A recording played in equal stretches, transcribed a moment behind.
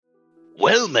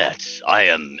Well met. I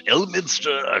am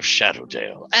Elminster of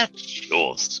Shadowdale, at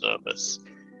your service.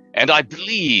 And I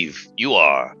believe you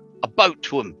are about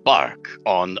to embark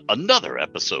on another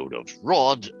episode of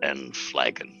Rod and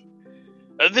Flagon.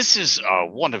 This is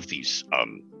one of these,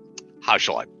 how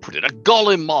shall I put it, a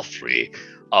gallimaufry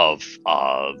of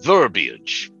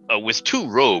verbiage with two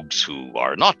rogues who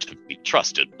are not to be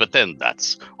trusted, but then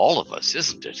that's all of us,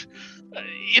 isn't it?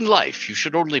 In life, you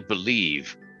should only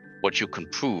believe what you can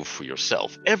prove for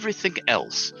yourself. Everything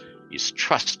else is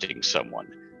trusting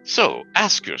someone. So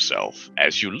ask yourself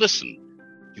as you listen,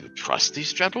 do you trust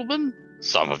these gentlemen?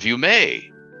 Some of you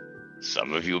may.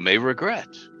 Some of you may regret.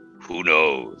 Who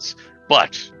knows?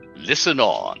 But listen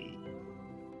on.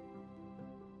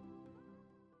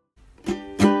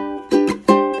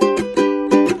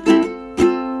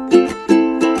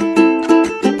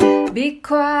 Be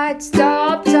quiet,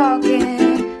 stop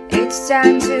talking. It's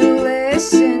time to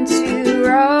listen to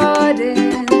Rod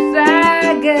and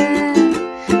Flagon,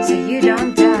 so you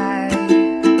don't die.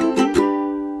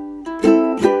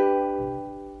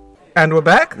 And we're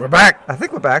back? We're back. I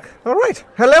think we're back. All right.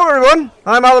 Hello, everyone.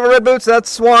 I'm Oliver Redboots. That's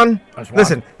Swan. I'm Swan.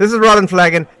 Listen, this is Rod and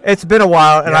Flagon. It's been a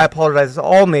while, and I apologize. It's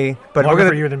all me. But Longer we're gonna,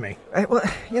 for you than me.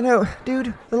 Well,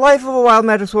 dude, the life of a wild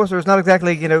magic sorcerer is not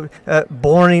exactly,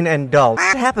 boring and dull.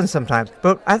 It happens sometimes.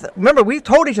 But remember, we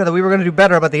told each other we were going to do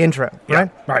better about the intro, right?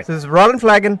 Right. So this is Rod and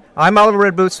Flagon. I'm Oliver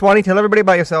Redboots. Swanee, tell everybody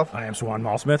about yourself. I am Swan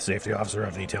Malsmith, safety officer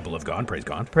of the Temple of Gone. Praise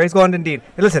Gone. Praise God indeed.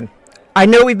 Hey, listen, I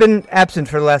know we've been absent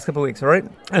for the last couple of weeks, all right?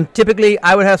 And typically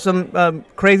I would have some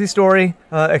crazy story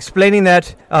explaining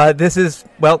that this is,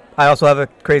 well, I also have a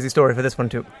crazy story for this one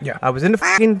too. Yeah. I was in the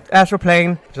fucking astral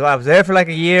plane, so I was there for like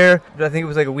a year. I think it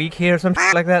was like a week here or something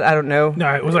like that. I don't know.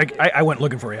 No, it was like, I went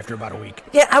looking for you after about a week.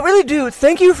 Yeah, I really do.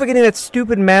 Thank you for getting that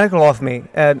stupid manacle off me.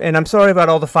 And I'm sorry about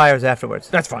all the fires afterwards.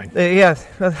 That's fine. Yeah,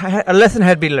 a lesson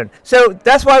had been learned. So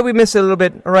that's why we missed it a little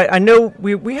bit. All right, I know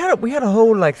we had a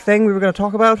whole like thing we were going to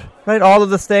talk about. Right, all of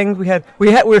the things we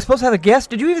were supposed to have a guest.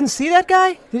 Did you even see that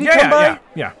guy? Did he come by?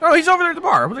 Yeah. Oh, he's over there at the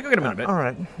bar. We'll go get him in a bit. All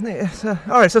right. Yeah,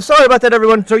 all right. So sorry about that,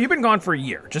 everyone. So you've been gone for a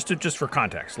year, just for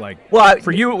context. Like, well,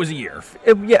 for you it was a year.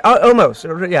 Almost.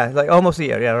 Yeah, like almost a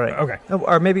year. Yeah, right. Okay.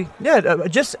 Or maybe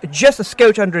just a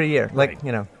scotch under a year. Like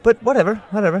right. But whatever.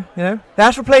 The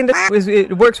astral plane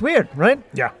it works weird, right?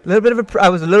 Yeah. I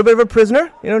was a little bit of a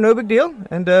prisoner. No big deal.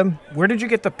 And where did you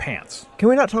get the pants? Can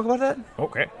we not talk about that?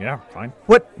 Okay. Yeah. Fine.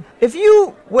 What if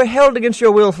you were held against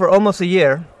your will for almost a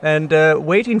year and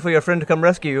waiting for your friend to come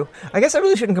rescue you? I guess I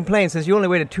really shouldn't complain since you only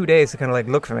waited 2 days to kind of like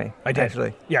look for me. I did.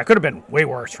 Actually. Yeah, it could have been way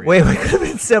worse for you. It could have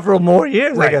been several more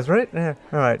years, right. I guess, right? Yeah.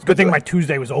 All right. It's a good thing my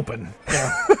Tuesday was open.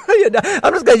 Yeah.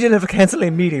 I'm just glad you didn't have to cancel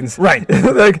any meetings. Right. We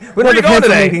don't have to cancel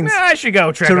meetings. I should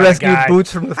go track to rescue a guy.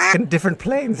 Boots from the fucking different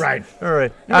planes. Right. All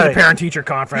right. The parent-teacher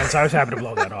conference. I was happy to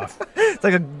blow that off. It's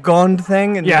like a Gond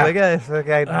thing, and yeah. you're like,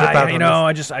 okay, dip out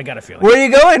I got a feeling. Where are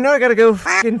you going? No, I gotta go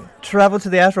fucking travel to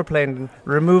the astral plane and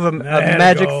remove a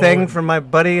magic thing from my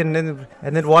buddy, and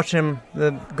then watch him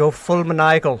go full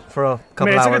maniacal for a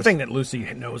couple hours. It's a good thing that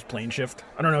Lucy knows plane shift.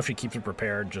 I don't know if she keeps it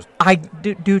prepared.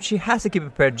 Dude, she has to keep it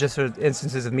prepared just for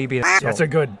instances of me being. That's a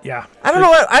good, yeah. I don't know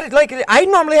what I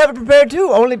normally have it prepared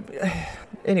too. Only.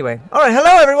 Anyway, all right.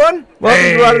 Hello, everyone. Welcome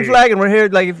to Rod and Flagon. We're here,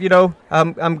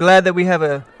 I'm glad that we have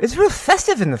it's real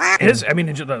festive in the. It is. I mean,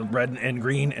 the red and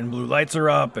green and blue lights are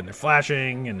up, and they're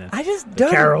flashing, and the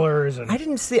carolers. And I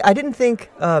didn't think.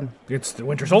 It's the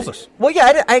winter solstice. Well,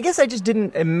 yeah. I guess I just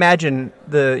didn't imagine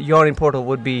the yawning portal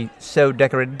would be so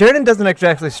decorated. Durnan doesn't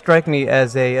actually strike me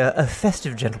as a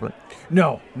festive gentleman.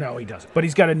 No, he doesn't. But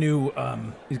he's got a new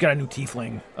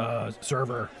tiefling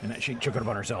server, and she took it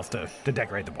upon herself to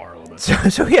decorate the bar a little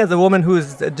bit. So he has a woman who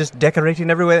is just decorating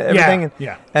everything.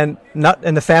 Yeah. And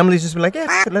the family's just been like,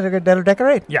 let her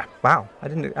decorate. Yeah. Wow. I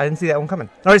didn't see that one coming.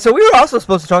 All right. So we were also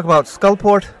supposed to talk about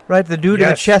Skullport, right? The dude in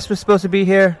the chest was supposed to be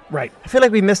here. Right. I feel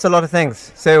like we missed a lot of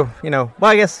things. So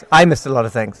I guess I missed a lot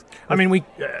of things. I mean,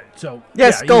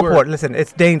 Skullport. Listen,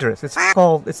 it's dangerous.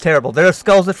 It's terrible. There are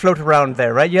skulls that float around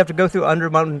there, right? You have to go through under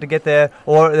a mountain to get there,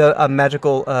 or a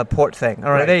magical port thing.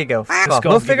 All right, there you go.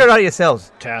 Go figure it out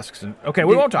yourselves. Tasks we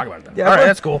won't talk about it then. Yeah, all right,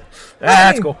 that's cool.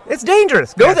 That's cool. It's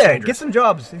dangerous. Go there. Dangerous. Get some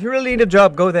jobs. If you really need a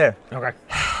job, go there. Okay.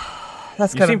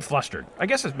 That's You kind seem of. flustered. I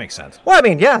guess it makes sense. Well, I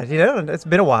mean, yeah, it's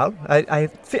been a while.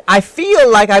 I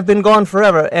feel like I've been gone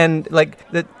forever, and like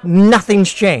that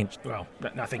nothing's changed. Well,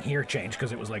 nothing here changed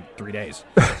because it was like 3 days.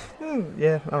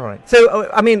 Yeah, all right. So,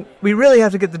 I mean, we really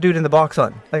have to get the dude in the box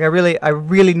on. Like, I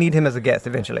really need him as a guest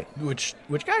eventually. Which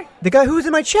guy? The guy who's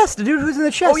in my chest, the dude who's in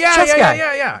the chest. Oh, yeah, chest guy.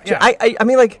 yeah. So I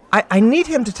mean, like, I need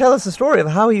him to tell us the story of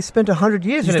how he spent 100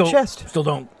 years in a chest. Still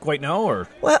don't quite know, or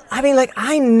Well, I mean, like,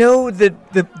 I know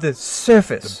the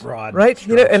surface, The broad right?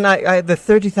 strokes. And I the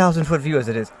 30,000-foot view as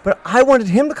it is. But I wanted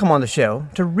him to come on the show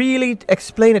to really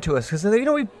explain it to us, because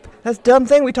that's a dumb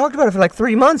thing. We talked about it for like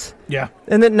 3 months. yeah.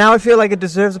 And then now I feel like it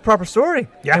deserves a proper story.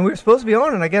 Yeah. And we were supposed to be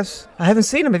on, and I guess I haven't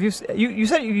seen him. Have you? You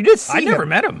said you did see I him. never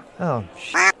met him. Oh,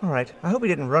 all right. I hope he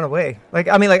didn't run away. Like,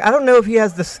 I mean, like, I don't know if he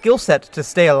has the skill set to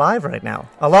stay alive right now.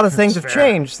 A lot of things have fair.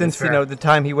 changed since That's fair. the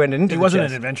time he went into. He the wasn't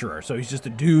chest. an adventurer, so he's just a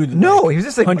dude. No, he was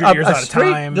just like 100 years a out of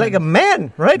straight, time, like a and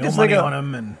man, right? no just money like on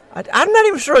him, and I'm not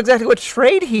even sure exactly what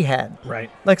trade he had. right.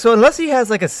 Like, so unless he has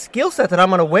like a skill set that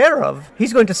I'm unaware of,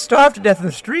 he's going to starve to death in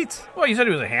the streets. Well, you said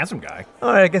he was a handsome guy.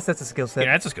 All right, I guess that's a skill set.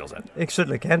 Yeah, that's a skill set. It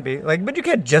certainly can be. Like, but you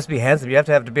can't just be handsome. You have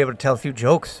to be able to tell a few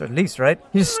jokes, at least, right?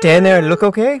 You just stand there and look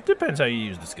okay? Depends how you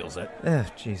use the skill set. Oh,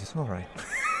 Jesus. All right.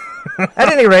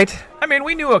 At any rate, I mean,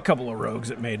 we knew a couple of rogues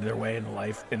that made their way in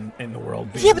life in the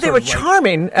world. being yeah, but they sort were of like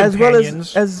charming as well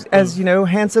companions as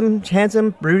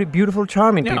handsome, beautiful,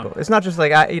 charming Yeah. people. It's not just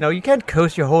like you can't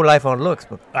coast your whole life on looks.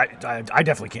 But I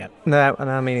definitely can't. no,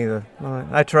 me neither. All right.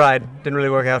 I tried, didn't really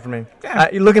work out for me. Yeah.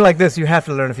 You're looking like this, you have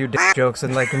to learn a few jokes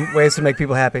and like ways to make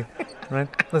people happy. Right?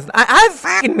 Listen, I have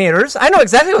fucking mirrors. I know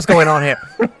exactly what's going on here.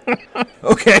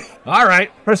 Okay. All right.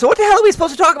 All right, so what the hell are we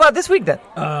supposed to talk about this week then?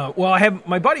 Well, I have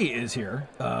my buddy is here,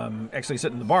 actually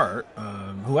sitting in the bar,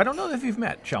 who I don't know if you've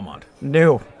met, Shalmont.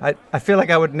 No, I feel like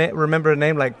I would remember a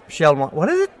name like Shalmont. What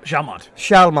is it? Shalmont.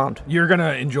 Shalmont. You're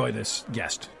gonna enjoy this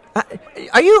guest.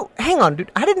 Are you? Hang on,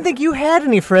 dude. I didn't think you had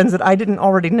any friends that I didn't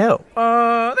already know.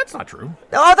 That's not true.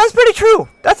 Oh, that's pretty true.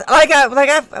 That's I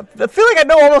feel like I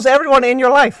know almost everyone in your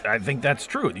life, I think that's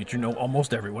true. You know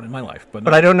almost everyone in my life,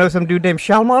 but I don't know some dude named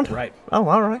Shalmont. Right. Oh,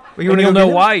 all right. Well, You'll wanna know go meet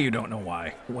him? why you don't know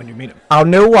why when you meet him. I'll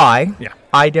know why. Yeah.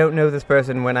 I don't know this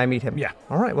person when I meet him. Yeah.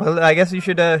 All right. Well, I guess you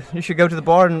should go to the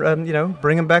bar and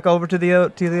bring him back over to the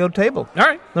old table. All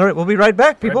right. All right. We'll be right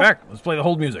back, people. Right back. Let's play the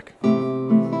hold music.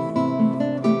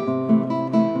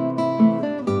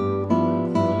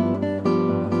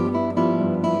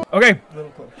 Okay.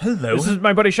 Hello. This is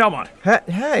my buddy Shalmont.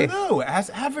 Hey. Hello, as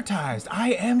advertised,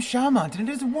 I am Shalmont, and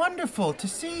it is wonderful to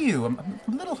see you. I'm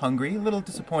a little hungry, a little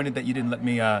disappointed that you didn't let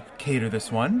me cater this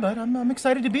one, but I'm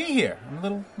excited to be here. I'm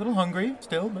a little hungry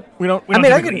still, but We don't I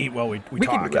typically can eat while we we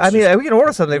talk. can. I mean, we can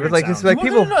order something, but weird like it's sound. like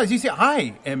people. No. You see,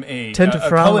 I am a Tend to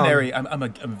frown on- culinary. I'm a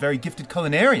very gifted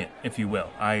culinarian, if you will.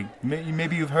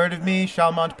 Maybe you've heard of me,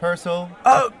 Shalmont Purcell.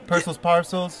 Purcell's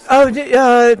Parcels. Oh,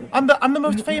 I'm the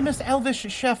most famous Elvish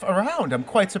chef around. I'm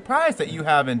quite surprised that you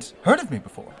haven't heard of me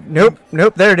before. nope.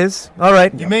 There it is. All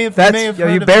right. You may have You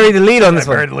heard of buried me. the lead on I this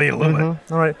one. buried the lead a little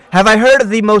bit. All right. Have I heard of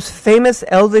the most famous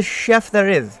Elvish chef there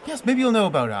is? Yes, maybe you'll know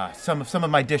about some of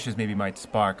my dishes. Maybe might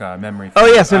spark memory. Oh for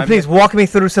you. yes, and I'm- please walk me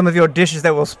through some of your dishes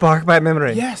that will spark my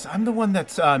memory. Yes, I'm the one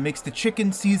that makes the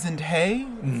chicken seasoned hay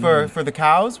for the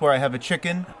cows, where I have a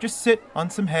chicken just sit on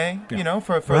some hay,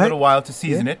 for a Right. little while to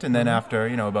season it, and then after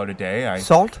about a day, I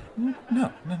Salt.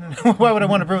 no. Why would I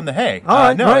want to ruin the hay? All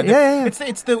right, no, right, yeah.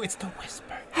 It's the whisper.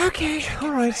 Okay. All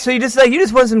right. So you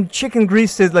just want some chicken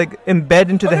grease to like embed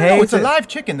into the hay. No, it's a to- live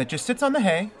chicken that just sits on the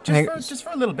hay, Hang- just for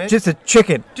a little bit. Just a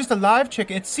chicken. Just a live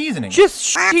chicken. It's seasoning.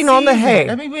 Just shitting on the hay.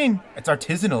 I mean, it's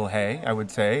artisanal hay. I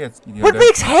would say. It's What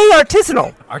makes hay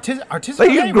artisanal? artisanal?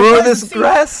 Like you hay? grow What- this see,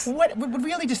 grass? What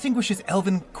really distinguishes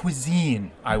Elven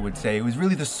cuisine? I would say it was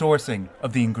really the sourcing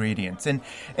of the ingredients, and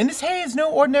this hay is no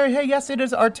ordinary hay. Yes, it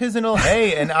is artisanal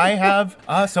hay, and I have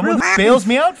someone who bails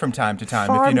me out from time to time,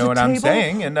 if Farm you know to what I'm table?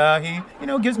 saying, and he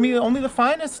gives me only the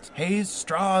finest hays,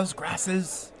 straws,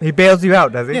 grasses. He bails you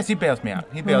out, does he? Yes, he bails me out.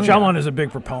 He bails me out. Shalmont is a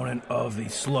big proponent of the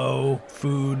slow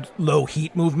food, low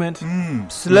heat movement.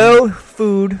 Slow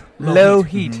food, low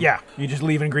heat. Yeah, you just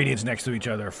leave ingredients next to each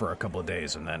other for a couple of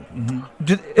days, and then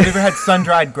Just- Have you ever had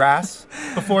sun-dried grass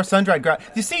before? Sun-dried grass.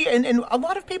 You see, and a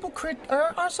lot of people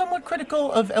are somewhat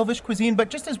critical of Elvish cuisine, but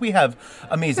just as we have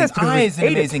amazing That's because we eyes and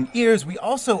ate it. amazing ears, we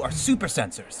also are super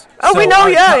sensors. Oh, So we know. our-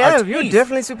 Yeah. our You're taste-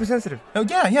 definitely super sensitive. Oh,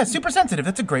 yeah, super sensitive.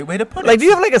 That's a great way to put it. Like, do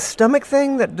you have like a stomach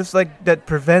thing that just like that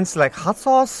prevents like hot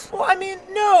sauce? Well, I mean,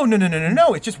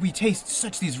 No. It's just we taste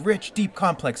such these rich, deep,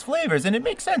 complex flavors, and it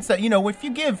makes sense that, if you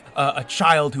give a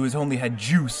child who has only had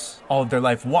juice all of their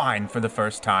life wine for the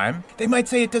first time, they might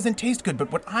say it doesn't taste good.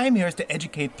 But what I'm here is to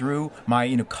educate through my,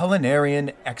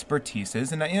 culinarian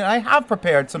expertises, and I have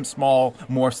prepared some small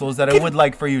morsels that I would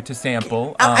like for you to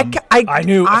sample.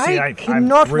 I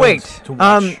cannot wait to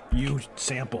watch you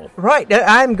sample. Right,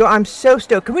 I'm so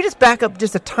stoked. Can we just back up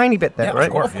just a tiny bit there, Yeah,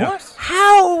 right? of course.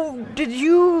 How did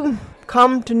you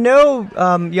come to know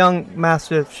young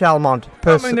Master Shalmont?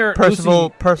 Percival, There occasionally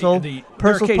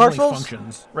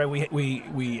functions, right?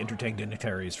 We entertain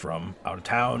dignitaries from out of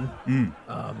town.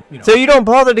 So you don't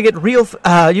bother to get real.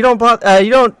 You don't.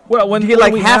 Well, when do you get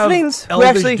like we halflings have who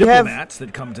actually have diplomats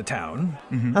that come to town,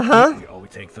 we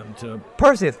always take them to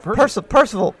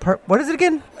Percival. What is it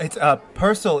again? It's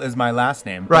Purcell is my last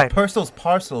name. Right. But Purcell's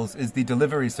Parcels is the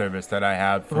delivery service that I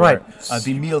have for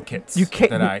the meal kits. You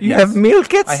have meal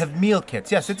kits? I have meal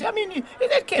kits. Yes.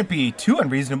 It can't be too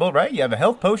unreasonable, right? You have a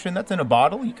health potion that's in a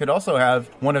bottle. You could also have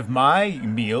one of my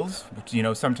meals, which,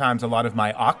 sometimes a lot of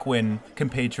my Aquin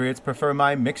compatriots prefer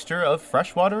my mixture of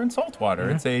fresh water and salt water.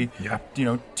 It's a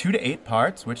 2 to 8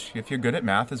 parts, which if you're good at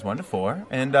math is 1 to 4,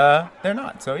 and they're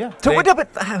not. So yeah. So what up?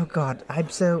 Oh God, I'm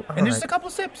so. And just a couple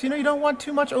sips. You don't want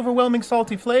too much overwhelming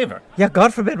salty flavor. Yeah,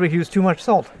 God forbid we use too much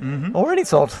salt, or any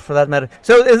salt for that matter.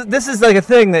 So this is like a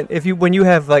thing that when you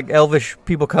have like elvish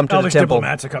people come to Elvish the temple,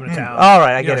 diplomats that come to town. All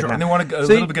right, I get it. And Now. they want a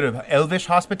little bit of elvish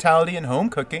hospitality and home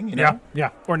cooking. Yeah,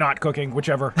 or not cooking,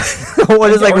 whichever.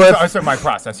 What is like my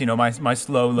process? My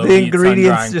slow, low the heat,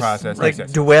 ingredients sun-drying just process. like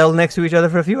Yes. dwell next to each other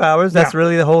for a few hours. That's Yeah.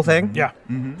 really the whole thing. Yeah.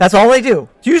 That's all they do.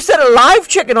 You set a live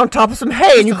chicken on top of some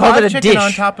hay and you call it a chicken dish.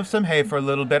 on top of some hay for a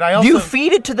little bit. Do you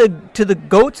feed it to the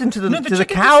goats and to the chicken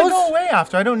cows? needs to go away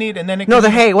after. I don't need, and then it No, can the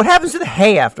be- hay. What happens to the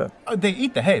hay after? They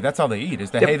eat the hay. That's all they eat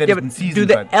is the hay that has but been seasoned. do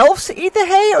the but elves eat the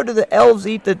hay, or do the elves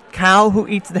eat the cow who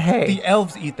eats the hay? the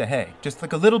elves eat the hay. Just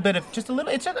like a little bit of, just a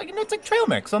little. It's it's like trail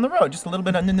mix on the road. Just a little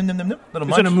bit of little It's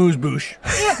munch. an amuse-bouche.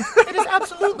 Yeah, it is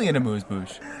absolutely an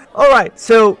amuse-bouche. All right,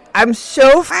 so I'm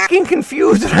so fucking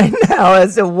confused right now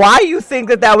as to why you think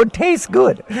that would taste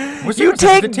good. Well, You seriously,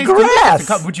 take it tastes grass.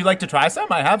 delicious. Would you like to try some?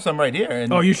 I have some right here.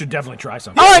 And Oh, you should definitely try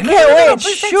some. Oh, I No, can't wait.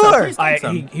 please take some, Sure. please take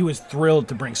some. He was thrilled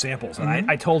to bring samples, and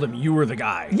I told him you were the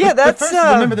guy. Yeah, But that's first,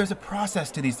 remember, there's a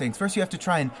process to these things. First, you have to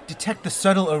try and detect the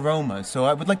subtle aromas. So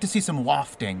I would like to see some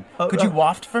wafting. Could you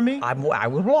waft for me? I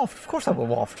will waft. Of course I will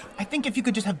waft. I think if you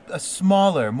could just have a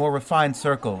smaller, more refined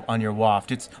circle on your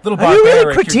waft. It's a little Are you really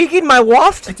barbaric. critiquing my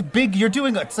waft? It's big. You're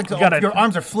doing. It's like gotta- your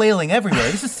arms are flailing everywhere.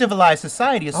 This is civilized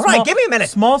society. All right, give me a minute.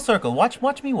 Small circle.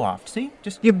 Watch me waft. See,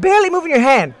 just You're barely moving your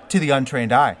hand. to the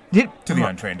untrained eye. To the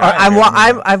untrained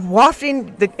eye. I'm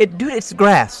wafting dude. It's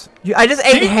grass. I just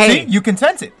ate hay. See, you can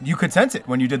sense it. You could sense it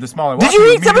when you did the smaller. Did waft. you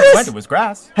eat some of immediately this? went, It was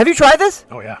grass. Have you tried this?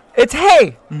 Oh, yeah. It's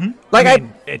hay. Like I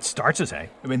mean, it starts as hay.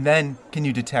 And then, can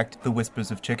you detect the whispers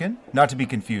of chicken? Not to be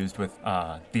confused with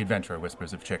the adventurer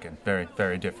whispers of chicken. Very,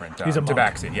 very different. He's a monk.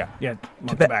 Tabaxi, yeah. Yeah,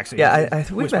 Tabaxi. yeah, we've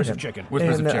met Whispers him. of chicken.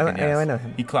 Whispers And, of chicken, yeah, yes. I know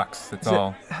him. He clucks. That's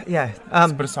all. Yeah.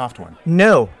 But a soft one.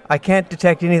 No, I can't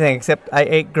detect anything except I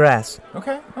ate grass.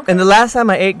 Okay. And the last time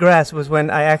I ate grass was when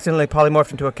I accidentally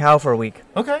polymorphed into a cow for a week.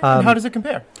 Okay. And how does it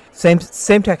compare? Same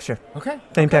texture. Okay.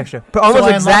 Same texture. But almost So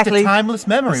I exactly unlocked a timeless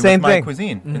memory the same with my thing.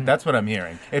 cuisine. That's what I'm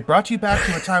hearing. It brought you back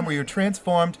to a time where you're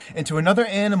transformed into another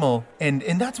animal, and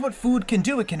that's what food can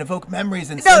do. It can evoke memories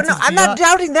and No, senses I'm not beyond-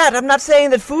 doubting that. I'm not saying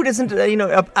that food isn't,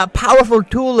 a powerful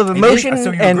tool of emotion.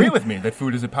 So you and agree with me that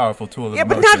food is a powerful tool of yeah,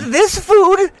 but emotion? not this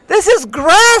food. This is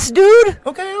grass, dude.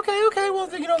 Okay. Well,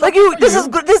 Like this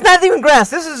is not even grass.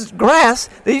 This is grass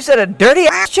that you set a dirty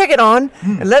ass chicken on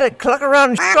and let it cluck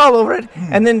around and shit all over it,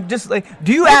 and then just like,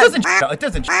 do you add? It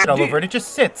doesn't shit all over it. It just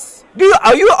sits. You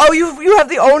have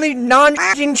the only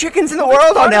non-shitting chickens in the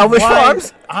world on Part of Elvish why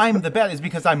farms. I'm the best is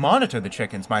because I monitor the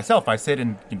chickens myself. I sit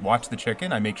and watch the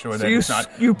chicken. I make sure So that it's not.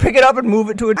 you pick it up and move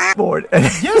it to a board.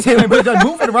 Yes, I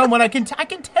move it around when I can tell.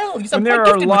 I'm And there quite are a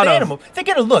gifted lot with of- animals. They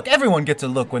get a look. Everyone gets a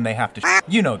look when they have to.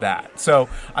 You know that. So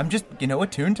I'm just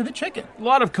attuned to the chicken. A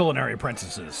lot of culinary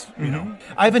apprentices, you know.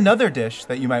 I have another dish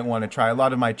that you might want to try. A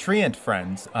lot of my treant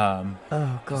friends. Oh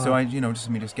God. So I, let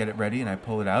me just get it ready and I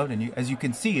pull it out, and as you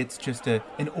can see, it's just an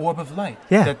orb of light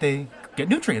Yeah. that they get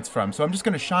nutrients from. So I'm just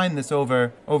going to shine this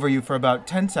over you for about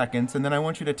 10 seconds, and then I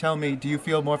want you to tell me, do you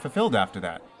feel more fulfilled after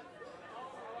that?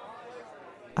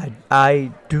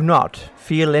 I do not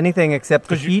feel anything except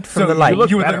the heat from the you light. look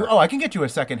You better. better. I can get you a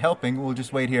second helping. We'll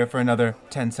just wait here for another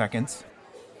 10 seconds.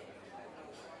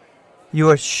 You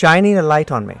are shining a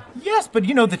light on me. Yes, but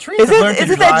the trees have learned to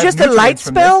Isn't that derive just a light nutrients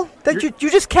from this. spell? That you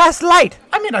just cast light?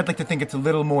 I'm mean, I'd like to think it's a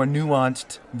little more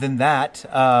nuanced than that.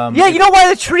 Yeah, you know why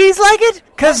the trees like it?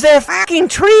 Because they're fucking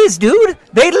trees, dude.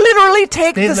 They literally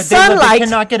take the sunlight. They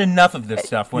cannot get enough of this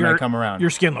stuff when I come around. Your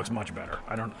skin looks much better.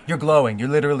 I don't. You're glowing. You're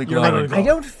literally glowing. I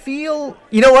don't feel...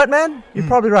 You know what, man? You're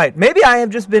probably right. Maybe I have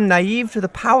just been naive to the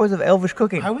powers of elvish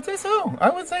cooking. I would say so.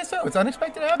 It's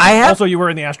unexpected to have I have... Also, you were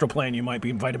in the astral plane. You might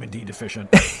be vitamin D deficient.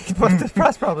 But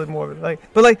that's probably more of it.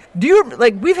 Do you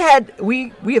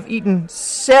we have eaten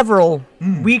several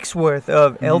weeks worth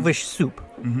of elvish soup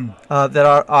that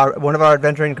our one of our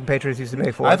adventuring compatriots used to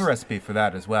make for us. I have a recipe for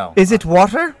that as well. Is it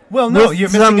water? Well, no, you're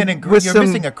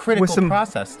missing a critical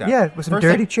process step. Yeah, with some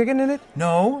dirty chicken in it.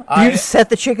 No, Do you just set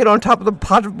the chicken on top of the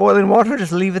pot of boiling water,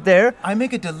 just leave it there? I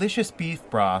make a delicious beef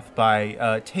broth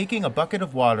by taking a bucket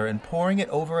of water and pouring it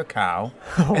over a cow,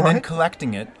 and then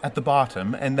collecting it at the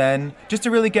bottom, and then just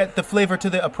to really get the flavor to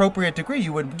the appropriate degree,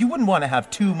 you wouldn't want to have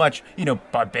too much,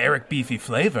 barbaric beefy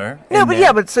flavor.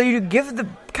 But so you give the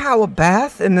cow a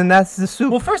bath, and then that's the soup.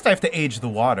 Well, first I have to age the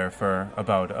water for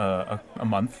about a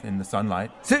month in the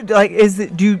sunlight. So,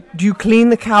 do you clean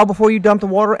the cow before you dump the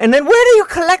water? And then where do you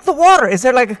collect the water? Is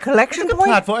there like a collection point?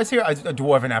 Platform. I see a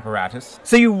dwarven apparatus.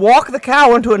 So you walk the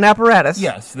cow into an apparatus.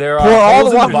 Yes, there pour are all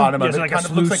holes the in water. the bottom of Yes, it. like Kind a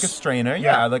of looks sluice. like a strainer.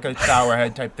 Yeah, like a shower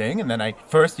head type thing. And then I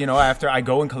first, after I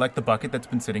go and collect the bucket that's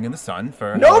been sitting in the sun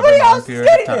for Nobody however long else is period of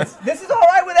getting time. this. This is all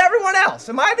right with everyone else.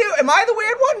 Am I the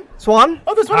weird one? Swan?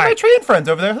 Oh, there's one of Hi. my train friends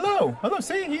over there. Hello.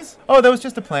 See, he's... Oh, that was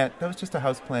just a plant. That was just a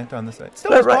house plant on the side.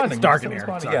 Still That's right. responding. It's dark Still in here.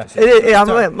 responding, It's yeah.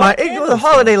 dark to see. The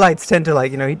holiday lights tend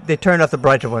to they turn off the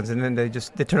brighter ones, and then they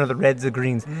turn on the reds, the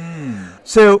greens.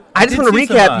 So I just did want to see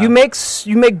recap. some,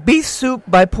 You make beef soup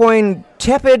by pouring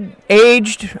tepid,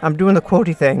 aged, I'm doing the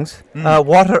quotey things,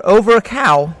 water over a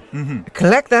cow,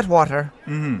 collect that water,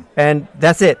 and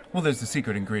that's it. Well, there's the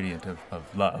secret ingredient of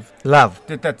love. Love.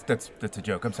 That's a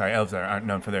joke. I'm sorry. Elves aren't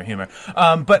known for their humor.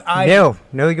 But I...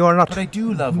 No, you are not. But I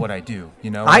do love what I do,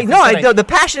 I know. The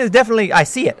passion is definitely, I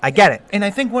see it. I get it. And I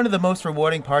think one of the most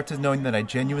rewarding parts is knowing that I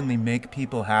genuinely make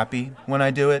people happy when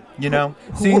I do it,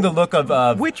 Seeing the look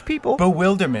of Which people?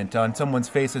 bewilderment on someone's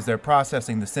face as they're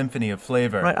processing the symphony of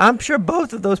flavor. Right. I'm sure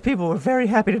both of those people were very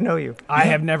happy to know you. I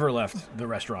have never left the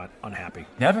restaurant unhappy.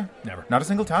 Never? Never. Not a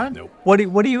single time? Nope.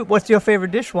 What's your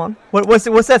favorite dish, Juan?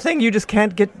 What's that thing you just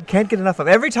can't get enough of?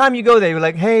 Every time you go there, you're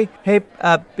like, hey,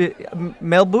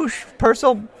 Melbush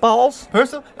Purcell balls?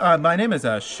 Purcell? My name is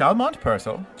Shalmont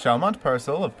Purcell. Shalmont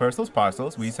Purcell of Purcell's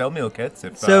Parcels. We sell meal kits.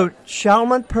 So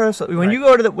Shalmont Purcell, when you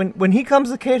go to when he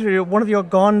comes to cater one of your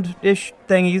Gond-ish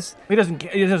thingies. He doesn't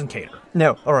cater.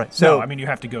 No, all right. So No, I mean you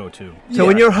have to go to. So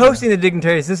when you're hosting the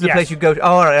dignitaries, this is the Yes. place you go to. Oh,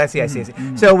 all right, I see.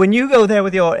 So when you go there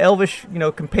with your elvish,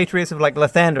 compatriots of like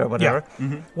Lathander or whatever,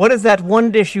 what is that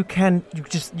one dish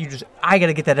I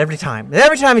gotta get that every time. And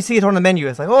every time you see it on the menu,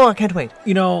 it's like, oh, I can't wait.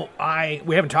 We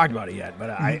haven't talked about it yet, but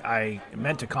I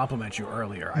meant to compliment you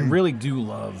earlier. I really do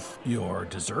love your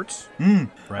desserts.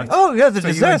 Right? Oh yeah, the So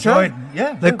you desserts, enjoyed... huh?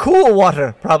 Yeah. The cool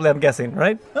water, probably. I'm guessing,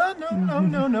 right? No.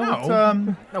 No.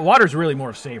 No, water's really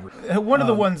more savory. One of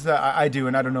the ones that I do,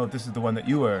 and I don't know if this is the one that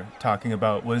you were talking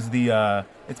about, was the...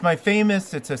 It's my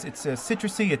famous... It's a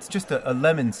citrusy. It's just a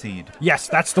lemon seed. Yes,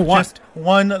 that's the one. Just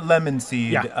one lemon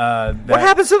seed. Yeah. What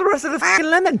happens to the rest of the fucking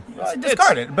lemon? I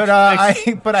discard it, but I have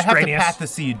to extraneous. pat the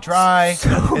seed dry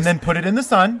and then put it in the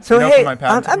sun. So for hey, my I'm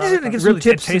patent just going to amount give of some Really,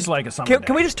 tips. it tastes like a summer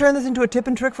Can we day. just turn this into a tip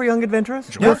and trick for young adventurers?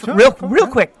 Yeah, sure, real sure.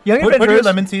 quick. Young Put your adventurers.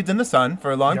 lemon seeds in the sun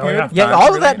for a long Oh, period yeah. of time. Yeah, to all of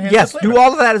really that. enhance Yes, the do flavor.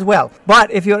 all of that as well.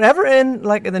 But if you're ever in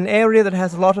like in an area that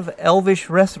has a lot of elvish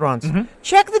restaurants,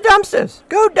 check the dumpsters.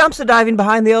 Go dumpster diving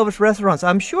behind the elvish restaurants.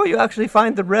 I'm sure you actually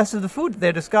find the rest of the food that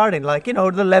they're discarding, like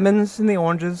the lemons and the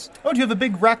oranges. Oh, do you have a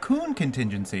big raccoon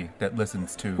contingency that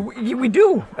listens to? We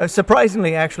do.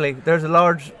 Surprisingly, actually, there's a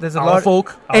large. Owl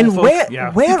folk, and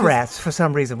yeah. were rats for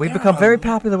some reason. We've become very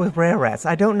popular with rare rats.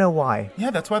 I don't know why. Yeah,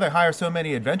 that's why they hire so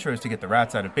many adventurers to get the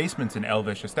rats out of basements in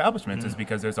elvish establishments, is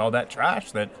because there's all that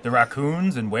trash that the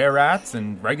raccoons and were rats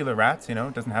and regular rats, it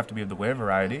doesn't have to be of the were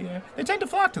variety. They tend to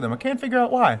flock to them. I can't figure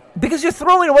out why. Because you're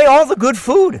throwing away all the good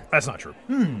food. That's not true.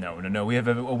 No. We have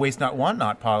a waste not, want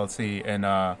not policy, and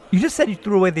You just said you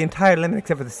threw away the entire lemon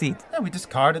except for the seeds. we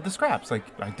discarded the scraps. Like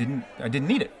I didn't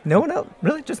need it. No one else,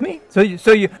 really, just me. So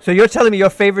you're telling me your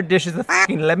favorite dish is the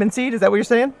fucking lemon seed? Is that what you're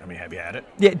saying? I mean, have you had it?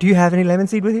 Yeah. Do you have any lemon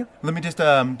seed with you? Let me just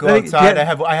go Like, outside.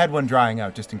 yeah. I had one drying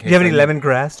out just in case. Do you have any I- lemon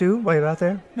grass too while you're out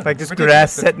there? Like just ridiculous.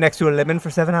 grass set next to a lemon for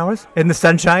 7 hours in the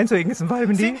sunshine so you can get some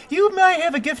vitamin D? See, you may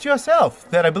have a gift yourself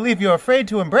that I believe you're afraid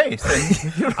to embrace.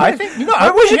 And I think, No, I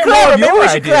we would should hear more of collaborate. Maybe your we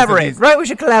should ideas of collaborate. these. Right? We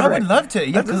should collaborate. I would love to.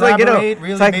 Yeah, That's just like, you know, collaborate,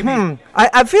 really, it's like, maybe.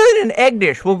 I'm feeling an egg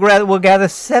dish. We'll gather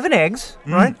 7 eggs,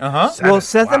 right? Uh-huh. We'll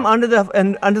set them under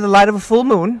the light of a full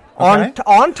moon Okay.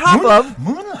 on top of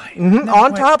Moonlight.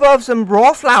 on top of some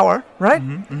raw flour, right?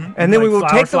 And then we will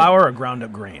take flour or ground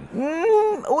up grain.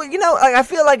 well, you know, I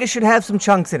feel like it should have some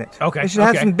chunks in it. Okay, It should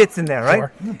have okay. some bits in there, right?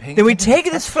 Sure. Then we take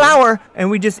this flour and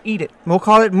we just eat it. We'll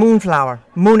call it moon flour,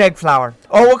 moon egg flour.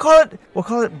 Or we'll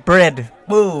call it bread.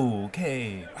 Whoa,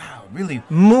 okay. Wow, really.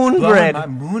 Moon blowing bread. my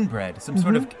moon bread. Some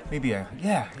sort of, maybe a,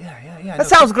 yeah. That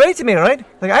sounds great to me, right?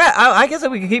 Like I guess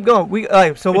that we can keep going.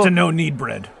 It's a no-knead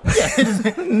bread.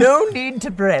 No need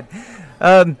to bread.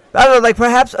 I don't know, like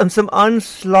perhaps some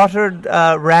unslaughtered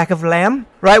rack of lamb,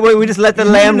 right? Where we just let the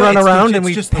lamb run around and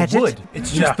we just pet the wood. it.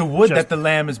 It's just the wood that the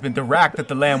lamb has been, the rack that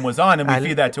the lamb was on, and we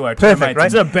feed that to our Perfect, termites. right?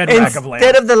 It's a bed rack of lamb.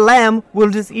 Instead of the lamb,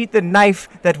 we'll just eat the knife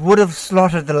that would have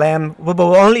slaughtered the lamb. But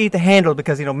we'll only eat the handle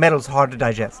because metal's hard to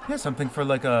digest. Yeah, something for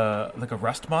like a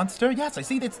rust monster. Yes, I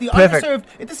see. It's the Perfect.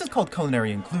 underserved. This is called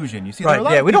culinary inclusion. You see, Right, there are a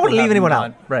lot yeah, of we don't people wanna leave having anyone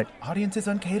on out. Right. Audiences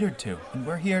uncatered to, and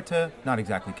we're here to not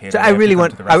exactly cater. So They I have to really come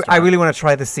want, to the I restaurant. really want to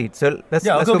try the seed. So let's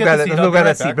Yeah, I'll let's go go get grab the that. seed. Let's I'll go be grab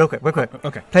right that seed back. real quick.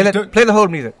 Okay. Play the whole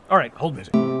music. All right, hold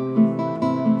music.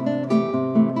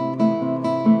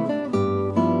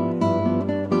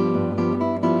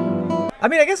 I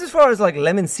mean, I guess as far as like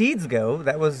lemon seeds go,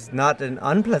 that was not an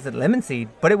unpleasant lemon seed,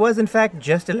 but it was in fact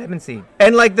just a lemon seed.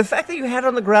 And like the fact that you had it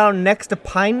on the ground next to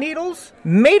pine needles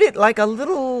made it like a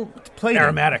little. Plating.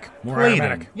 Aromatic. More Plating.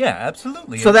 aromatic. Yeah,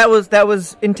 absolutely. So that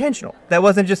was intentional. That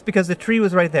wasn't just because the tree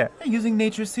was right there. Yeah, using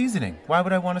nature's seasoning. Why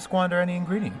would I want to squander any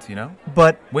ingredients?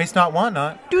 But Waste not, want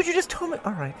not. dude, you just told me.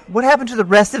 All right, what happened to the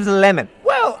rest of the lemon?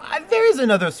 Well, there is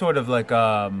another sort of like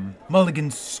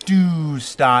mulligan stew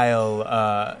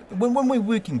style. When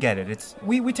we can get it,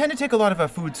 we tend to take a lot of our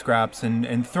food scraps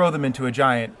and throw them into a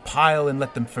giant pile and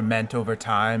let them ferment over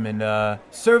time and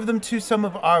serve them to some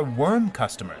of our worm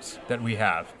customers that we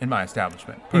have in my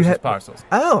establishment, Percy's Parcels.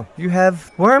 Oh, you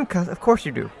have worm. Of course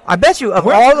you do. I bet you of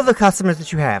Worm- all of the customers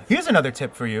that you have, Here's another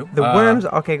tip for you. the worms.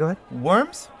 Okay, go ahead.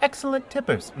 Worms, excellent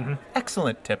tippers.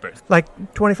 Excellent tippers. Like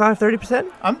 25,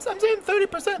 30%. I'm saying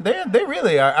 30%. They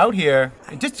really are out here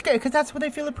just because that's when they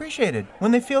feel appreciated,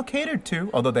 when they feel catered to.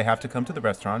 Although they have to come to the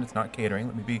restaurant, it's not catering.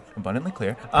 Let me be abundantly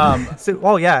clear. So,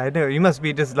 oh yeah, I know. You must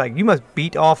be just like you must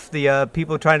beat off the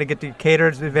people trying to get to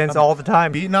catered events all the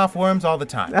time. Beating off worms all the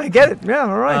time. I get it. Yeah,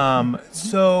 all right.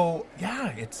 So yeah,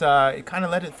 it kind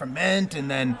of let it ferment and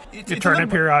then You it's turn a it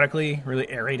little- periodically, really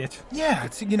aerate it. Yeah,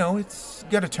 it's you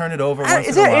got to turn it over once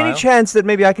Is in a there while. any chance that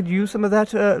maybe I could use some of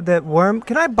that worm?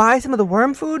 Can I buy some of the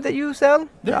worm food that you sell?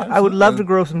 Yeah, I would love absolutely. to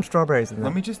grow some strawberries in there.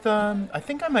 Let me just I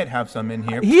think I might have some in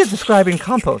here. He is describing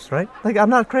compost, right? Like I'm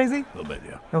not crazy. A little bit,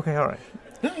 yeah. Okay, all right.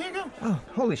 Yeah, here you go. Oh,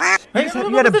 holy shit! Hey,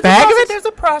 You got a bag of it? There's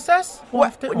a process.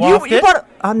 Waft it. You bought.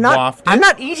 I'm not. Waft I'm it.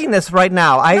 not eating this right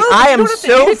now. No, I you am don't have to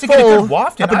so eat it to get a full. good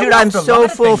waft in. But I dude, I'm waft a lot so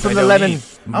of full things from I the don't lemon. eat.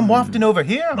 I'm wafting over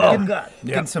here. I'm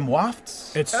getting some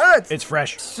wafts. It's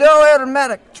fresh. So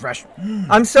aromatic. It's fresh.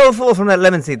 I'm so full from that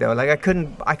lemon seed though. Like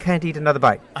I can't eat another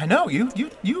bite. I know you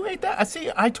ate that. I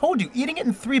see. I told you, eating it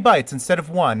in 3 bites instead of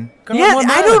 1. got Yeah, more I don't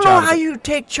mileage know out of how it. you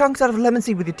take chunks out of lemon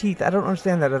seed with your teeth. I don't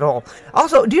understand that at all.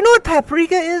 Also, do you know what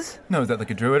paprika is? No, is that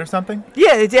like a druid or something?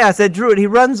 Yeah, it's a druid. He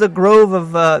runs a grove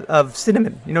of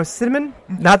cinnamon. You know cinnamon?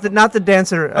 Not the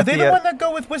dancer. Are they the one that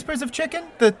go with Whispers of Chicken?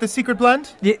 The secret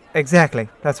blend? Yeah, exactly.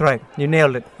 That's right. You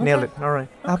nailed it. Nailed it. All right.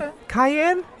 Okay.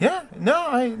 Cayenne? Yeah. No,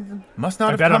 I must not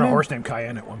I have bet come on a in. horse named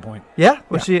Cayenne at one point. Yeah?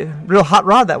 Was she a real hot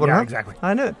rod, that one, Yeah, huh? exactly.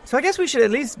 I know it. So I guess we should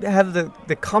at least have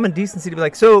the common decency to be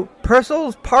like, so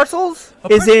Parcels Oh,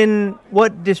 is in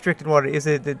what district and what? Is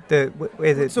it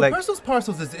is it So like... Percy's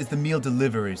Parcels is the meal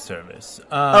delivery service.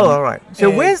 Oh, all right. So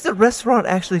and where's the restaurant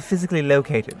actually physically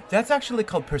located? That's actually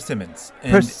called Persimmons.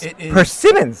 And it is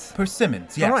Persimmons?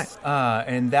 Persimmons, All yes.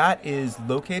 And that is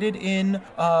located in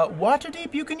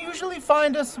Waterdeep. You can usually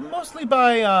find us mostly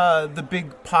by the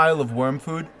big pile of worm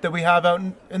food that we have out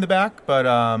in the back. But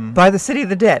By the City of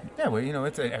the Dead. yeah, well,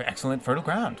 it's an excellent fertile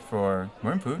ground for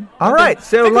worm food. All right,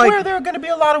 so, think of like- where there are going to be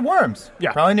a lot of worms.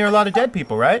 Yeah. Probably near a lot of dead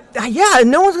people, right? Yeah,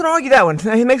 no one's going to argue that one.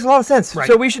 It makes a lot of sense. Right.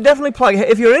 So we should definitely plug.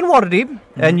 If you're in Waterdeep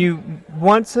and you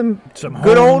want some Some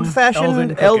good home old-fashioned elven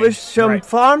cooking. elvish, some Right.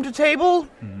 farm to table,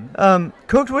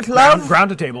 cooked with love. Ground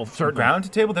to table, certainly. Ground to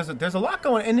table. There's a lot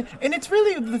going, and it's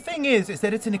really the thing is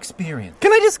that it's an experience.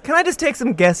 Can I just take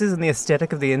some guesses on the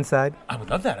aesthetic of the inside? I would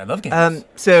love that. I love games.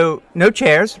 So no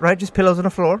chairs, right? Just pillows on the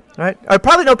floor, right? Or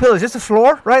probably no pillows, just a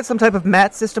floor, right? Some type of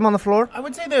mat system on the floor. I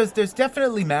would say there's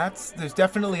definitely mats. There's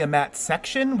definitely a mat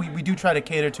section. We do try to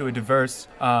cater to a diverse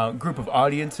group of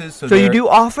audiences. So you do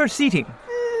offer seating.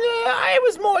 Yeah, It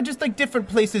was more just like different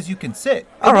places you can sit.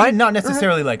 All right. Not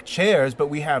necessarily like chairs, but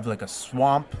we have like a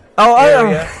swamp Oh,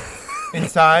 area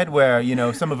inside where,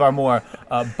 some of our more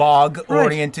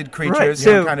bog-oriented creatures Right.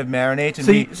 So- kind of marinate. And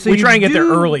We try and get there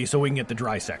do- early so we can get the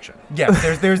dry section.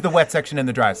 there's the wet section and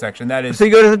the dry section. That is... So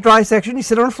you go to the dry section, you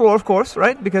sit on the floor, of course,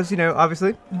 right? Because,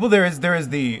 obviously. Well, there is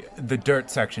the dirt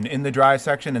section in the dry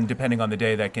section, and depending on the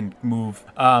day, that can move.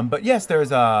 But yes,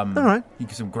 there's right.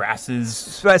 some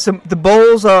grasses. Right, so the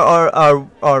bowls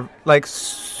are like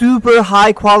super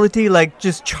high quality, like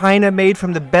just china made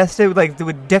from the best, like they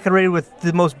were decorated with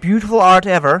the most beautiful art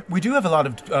ever. We do have a lot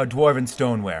of dwarven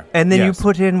stoneware. And then Yes. you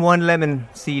put in one lemon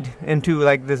seed into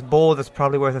like this bowl that's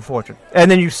probably worth a fortune. And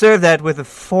then you serve that with a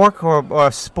fork or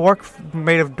a spork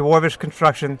made of dwarvish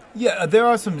construction. Yeah, there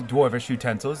are some dwarvish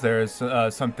utensils. There is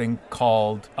something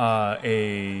called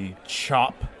a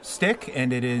chop stick,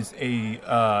 and it is a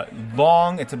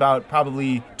long. It's about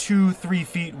probably 2-3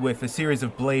 feet with a series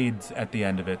of blades at the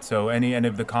end of it. So any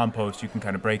of the compost, you can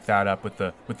kind of break that up with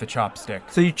the chopstick.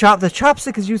 So you chop the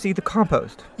chopstick is used to eat the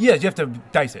compost. Yeah, you have to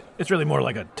dice it. It's really more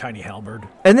like a tiny halberd.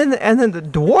 And then the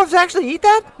dwarves actually eat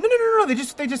that? No. They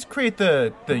just create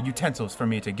the utensils for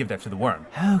me to give that to the worm.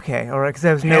 Okay, all right, because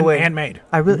there was no way. Handmade.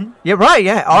 I really, yeah, right,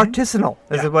 yeah, artisanal.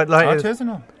 Is it what like is-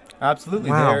 Artisanal. Absolutely.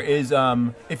 Wow. There is,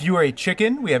 if you are a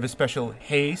chicken, we have a special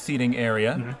hay seating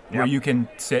area where you can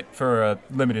sit for a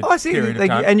limited Oh, I see. period of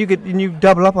Like, time. and you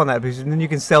double up on that because then you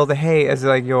can sell the hay as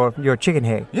like your chicken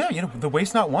hay. Yeah, the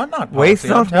waste not, want not Waste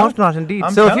policy, I'm not, telling- want not, indeed.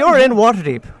 I'm So if telling you're you. in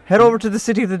Waterdeep, head over to the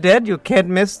City of the Dead. You can't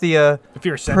miss the. If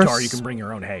you're a centaur, you can bring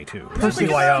your own hay, too. Yeah, we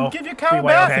can, give you cow BYO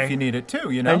bath hay. if you need it too,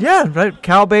 Yeah, right.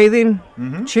 Cow bathing,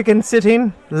 chicken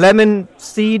sitting, lemon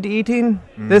seed eating.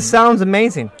 This sounds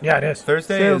amazing. Yeah, it is.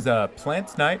 Thursday So- is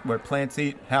Plants Night, where plants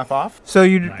eat half off. So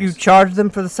you Nice. charge them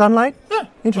for the sunlight? Yeah. Well, in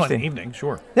the Interesting. evening,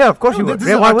 sure. Yeah, of course you No, would. this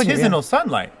Yeah, is why wouldn't you? artisanal Yeah.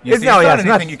 sunlight. You It's- see, oh, it's yeah, not it's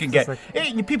anything not- you can it's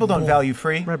get. like People don't value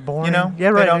free. Right, boring. You know? Yeah,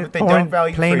 right. They boring, don't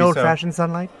value plain free. old-fashioned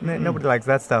sunlight. Nobody likes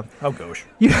that stuff. Oh, gosh.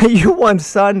 You want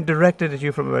sun directed at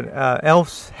you from an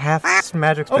elf's half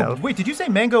magic spell. Oh, wait, did you say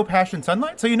Mango Passion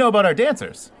Sunlight? So you know about our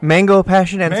dancers. Mango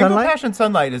passion and Mango sunlight. Passion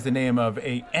Sunlight is the name of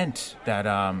a ent that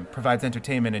provides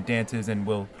entertainment and dances and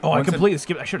will... Oh, I once a- completely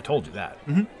skipped. I should have told you that.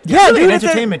 Yeah, Really dude. an it's a-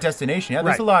 entertainment destination. Yeah,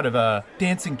 there's Right. a lot of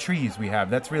dancing trees we have.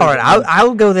 That's really All right, good.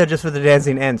 I'll go there just for the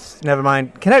dancing ants. Never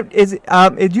mind. Can I?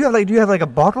 Do you have like a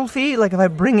bottle fee? Like if I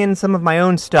bring in some of my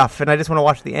own stuff and I just want to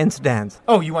watch the ants dance.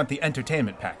 Oh, you want the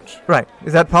entertainment package? Right?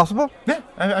 Is that possible? Yeah,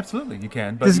 absolutely, you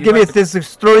can. But Just you give me have to-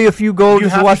 just throw you a few gold You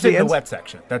just have to to watch sit the in the ants. wet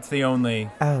section. That's the only...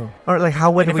 Oh, or like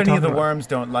how wet And are we if any of talking the about? worms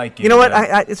don't like you... You know what?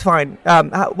 It's fine.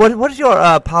 What is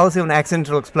your policy on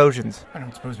accidental explosions? I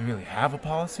don't suppose we really have a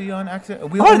policy on accident.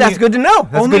 We Oh, that's good to know.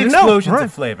 That's only good to know. explosions Right.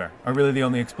 of flavor are really the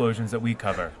only explosions that we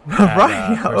cover. Right,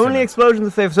 yeah, only explosions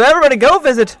of flavor. So everybody go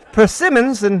visit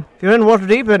Persimmons, and if you're in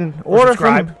Waterdeep, and order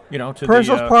subscribe, from to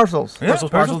Purcell's the... Parcels.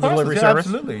 Purcell's Parcels delivery service.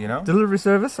 Absolutely, Delivery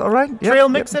service, all right? Yep, Trail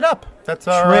yep. mix it up. That's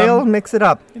our... Trail, mix it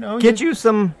up. you know, Get you- you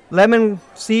some lemon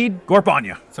seed, Gorp on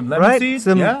you. some lemon right? seed,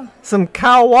 Some yeah.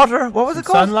 cow water. What was it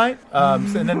called? Sunlight. And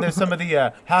then there's some of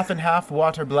the half and half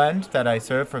water blend that I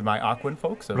serve for my Aquan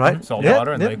folks. So Right. salt Yeah,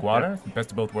 water and yeah. lake water.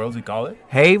 Best of both worlds, we call it.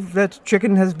 Hay that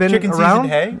chicken has been Chicken around. seasoned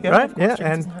hay, yeah, right? of course, Yeah,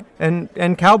 chicken seasoned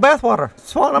and cow bath water.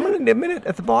 Swan, I'm gonna need a minute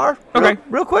at the bar. Okay.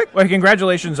 real quick. Well,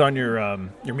 congratulations on your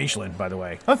Michelin, by the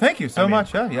way. Oh, thank you so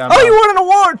much. Yeah. Oh, you won an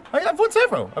award. I've won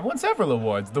several. I've won several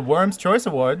awards. The Worms' Choice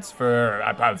Awards for,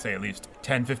 I'd probably say, at least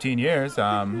 10, 15 years.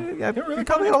 Yeah, they're really you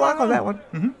probably coming got a lock strong. on that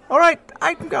one. All right,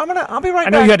 I'll be right I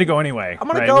back. know you had to go anyway. I'm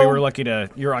gonna right? go- We were lucky to...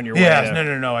 You're on your way. Yes,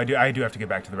 to- no. I do have to get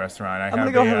back to the restaurant. I'm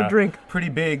gonna go have a drink. Pretty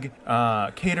big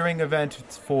catering event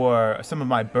for some of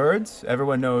my birds.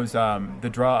 Everyone knows the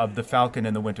draw of the falcon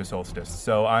in the winter solstice.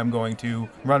 So I'm going to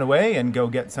run away and go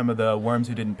get some of the worms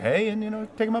who didn't pay and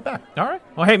take them out back. All right.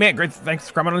 Well, hey, man, great. Thanks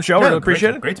for coming on the show. Really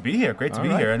appreciate it. Great to be here. Great to All be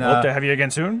right. here. And Hope to have you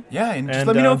again soon. yeah, and just And,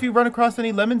 let me know if you run across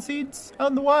any lemon seeds out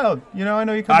in the wild. I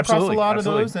know you come across Absolutely, a lot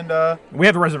absolutely. of those, and We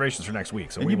have reservations for next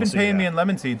week, so and we you've will been see paying that. me in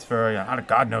lemon seeds for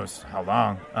God knows how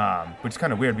long, which is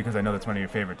kind of weird because I know that's one of your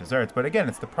favorite desserts. But again,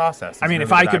 it's the process. I mean, It's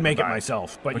if really I that could make it provide.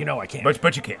 myself, but I can't.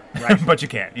 But you can't. Right. But you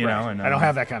can't. You Right. know. And, I don't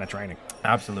have that kind of training.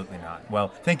 Absolutely not. Well,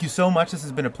 thank you so much. This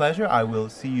has been a pleasure. I will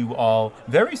see you all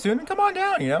very soon. And come on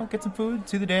down. Get some food,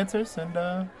 see the dancers,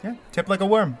 and tip like a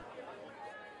worm.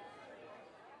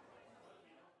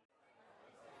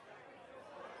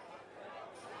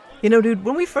 Dude,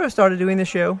 when we first started doing the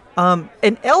show,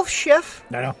 an elf chef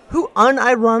I know. who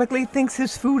unironically thinks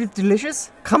his food is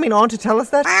delicious coming on to tell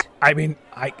us that. I mean,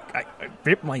 I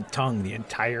bit my tongue the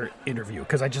entire interview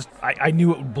because I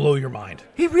knew it would blow your mind.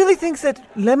 He really thinks that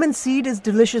lemon seed is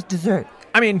delicious dessert.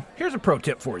 I mean, here's a pro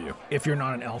tip for you. If you're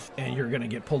not an elf and you're going to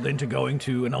get pulled into going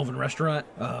to an elven restaurant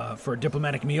for a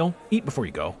diplomatic meal, eat before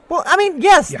you go. Well, I mean,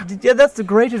 yes. Yeah. Yeah, that's the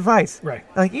great advice. Right.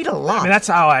 Like, eat a lot. I mean, that's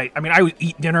how I would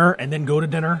eat dinner and then go to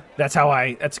dinner. That's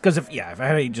because if I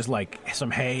had to eat just like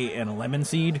some hay and a lemon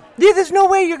seed. Yeah, there's no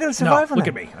way you're going to No, survive on look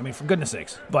that. at me. I mean, for goodness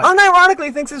sakes. But,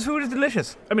 Unironically thinks his food is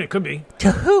delicious. I mean, it could be.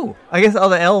 To who? I guess all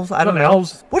the elves. I don't know.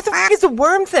 Elves. What the f*** is the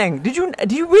worm thing? Do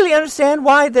you really understand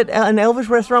why that an elvish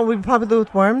restaurant would be popular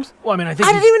with worms? Well, I mean, I think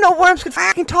I didn't even know worms could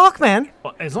fucking talk, man.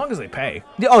 well, as long as they pay.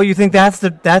 Oh, you think that's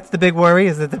the big worry?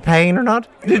 Is that they're paying or not?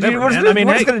 Whatever, We're man. I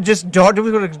mean, just hey.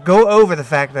 going to go over the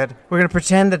fact that we're going to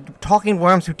pretend that talking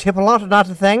worms who tip a lot are not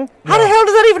a thing. How the hell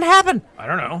does that even happen? I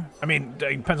don't know. I mean,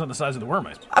 it depends on the size of the worm,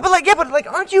 I suppose. But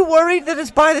aren't you worried that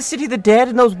it's by the city of the dead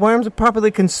and those worms are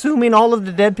properly consuming all of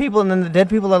the dead people, and then the dead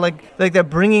people are like they're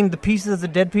bringing the pieces of the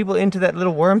dead people into that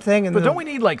little worm thing? And But don't we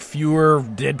need like fewer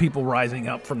dead people rising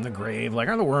up from the grave? Like,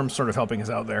 aren't the worms sort of helping us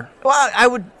out there? Well,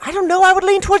 I don't know. I would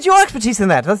lean towards your expertise in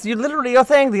that. That's literally your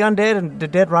thing, the undead and the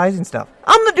dead rising stuff.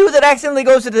 I'm the dude that accidentally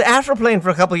goes to the astral plane for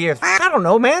a couple years. I don't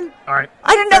know, man. All right.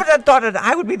 I didn't never thought that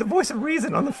I would be the voice of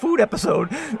reason on the food episode.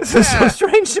 This is so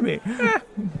strange to me.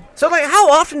 So, like, how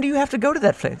often do you have to go to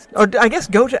that place? Or I guess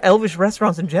go to elvish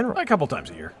restaurants in general? Like a couple times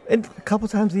a year. A couple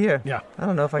times a year? Yeah. I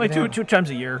don't know if I Like can. two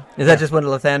times a year. Is that just when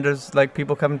Lathander's, like,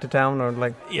 people come to town, or,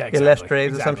 like, Yeah,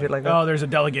 Illustrates or some shit like that? Oh, there's a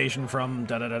delegation from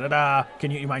da-da-da-da-da.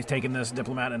 You mind taking this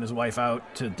diplomat and his wife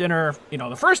out to dinner? You know,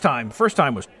 the first time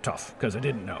was tough because I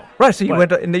didn't know. Right, so you But-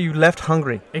 went and then you left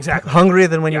hungry. Exactly. Hungrier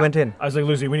than when you Yeah. went in. I was like,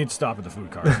 Lucy, we need to stop at the food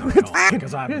cart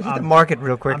because The I'm market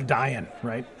real quick. I'm dying,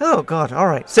 right? Oh, God. All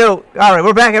right. So, all right,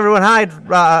 we're back, everyone. Hi,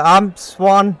 I'm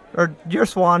Swan, or you're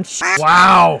Swan.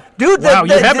 Wow, Dude, wow,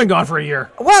 you have been gone for a year.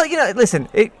 Well, listen,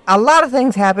 a lot of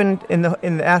things happened in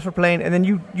the astral plane, and then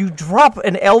you drop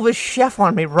an elvish chef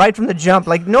on me right from the jump,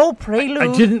 like no prelude.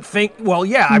 I didn't think. Well,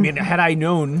 yeah, I mean, had I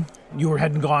known you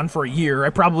hadn't gone for a year, I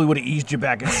probably would have eased you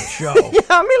back into the show. Yeah,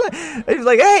 I mean, he was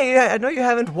like, hey, I know you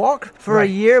haven't walked for Right.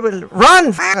 a year, but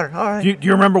run, fucker. All right. Do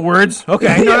you remember words?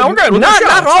 Okay, no, we're good.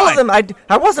 Not all of them.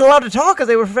 I wasn't allowed to talk because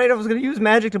they were afraid I was going to use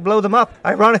magic to blow them up.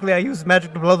 Ironically, I used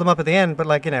magic to blow them up at the end, but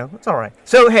it's all right.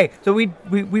 So hey,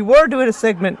 we were doing a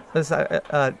segment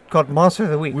called Monster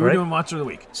of the Week, We were right? doing Monster of the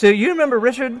Week. So you remember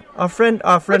Richard, our friend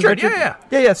Richard, Richard?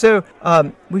 yeah. So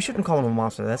we shouldn't call him a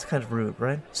monster. That's kind of rude,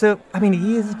 right? So I mean,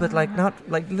 he is, but not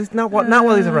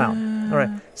while he's around. All right.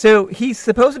 So he's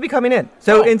supposed to be coming in.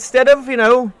 So instead of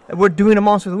we're doing a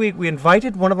Monster of the Week, we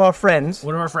invited one of our friends,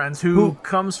 One of our friends who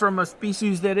comes from a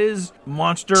species that is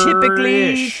monster.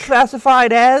 typically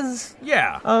classified as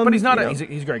Yeah, but he's not. you know.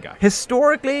 He's a great guy.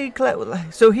 historically.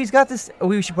 So he's got this.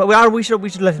 We should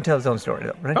let him tell his own story,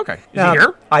 though, right? Okay. Is he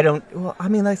here? I don't. Well, I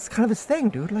mean, that's kind of his thing,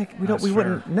 dude. Like we That's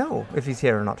wouldn't know if he's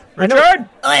here or not. Richard.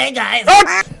 Oh, hey guys.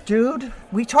 Dude,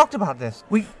 we talked about this.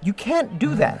 You can't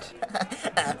do that.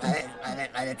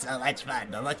 But it's so much fun.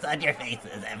 The looks on your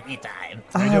faces every time.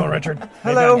 How you doing, Richard?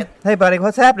 Hello. Hey, buddy.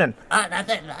 What's happening? Oh,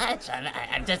 nothing much.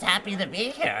 I'm just happy to be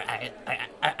here.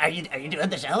 Are you doing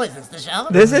the show? Is this the show?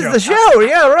 This is the show.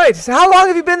 Yeah, right. So how long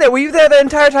have you been there? Were you there the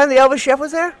entire time the Elvis chef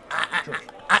was there?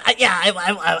 I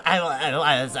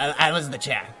was the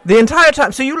chair. The entire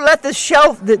time. So you let the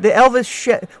Elvis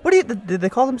chef. Did they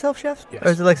call themselves chefs? Yes. Or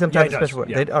is it like some Yeah, type he of does, special word?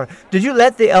 yeah. Did you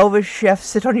let the Elvis chef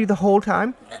sit on you the whole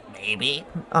time? Maybe.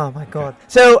 Oh my God.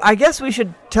 So I guess we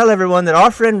should tell everyone that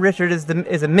our friend Richard is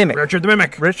a mimic. Richard the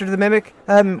Mimic. Richard the Mimic.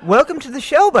 Welcome to the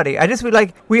show, buddy.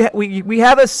 We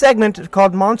have a segment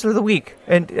called Monster of the Week,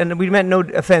 and we meant no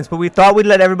offense, but we thought we'd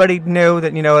let everybody know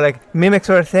that mimics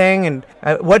are a thing, and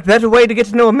what better way to get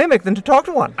to know a mimic than to talk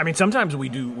to one? I mean, sometimes we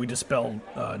dispel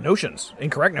notions,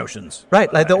 incorrect notions.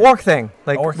 Right, like the orc thing.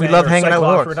 Like Orc we thing love or hanging out with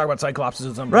Cyclops. orcs. We were talking about Cyclopses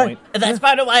at some Right. point. That's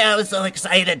part of why I was so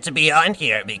excited to be on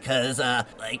here because,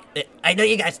 I know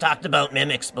you guys talked about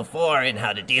mimics before and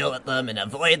how to deal with them and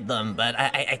avoid them, but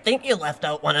I think you left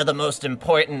out one of the most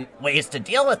important ways to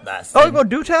deal with us. Oh, well,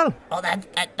 do tell. Well,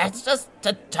 that's just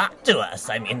to talk to us.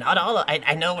 I mean, not all.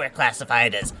 I know we're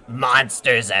classified as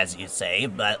monsters, as you say,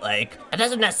 but it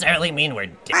doesn't necessarily mean we're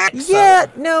dicks. Yeah,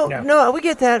 so- no, we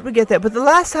get that. But the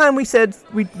last time we said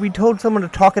we told someone to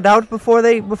talk it out before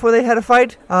they had a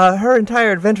fight, her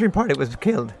entire adventuring party was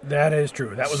killed. That is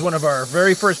true. That was one of our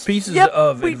very first pieces Yep,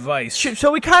 of we advice.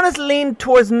 So we kind of lean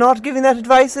towards not giving that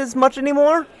advice as much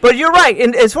anymore. But you're right.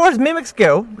 And as far as mimics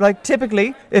go, like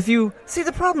typically, if you see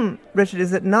the problem, Richard,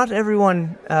 is that not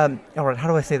everyone. All right, how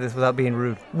do I say this without being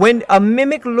rude? When a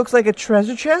mimic looks like a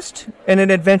treasure chest, and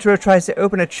an adventurer tries to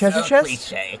open a treasure So chest,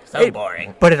 cliche, so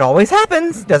boring. but it always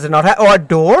happens, does it not? Or a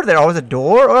door? There's always a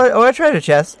door or a treasure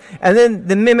chest, and then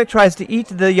the mimic tries to eat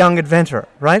the young adventurer,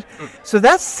 right? So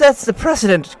that sets the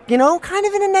precedent, kind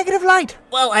of in a negative light.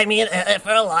 Well, I mean,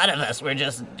 for a lot of us, we're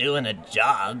just doing a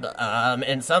job.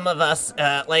 And some of us,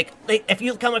 if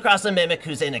you come across a mimic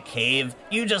who's in a cave,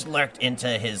 you just lurked into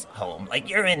his home. Like,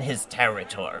 you're in his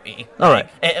territory. All right,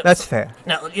 that's fair.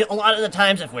 Now, a lot of the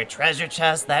times, if we're treasure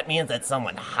chests, that means that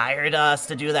someone hired us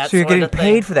to do that So you're sort getting of thing.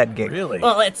 paid for that gig. Really?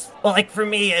 Well, like for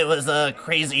me, it was a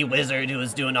crazy wizard who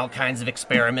was doing all kinds of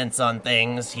experiments on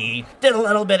things. He did a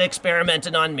little bit of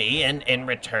experimenting on me, and in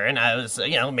return, I was,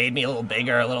 made me a little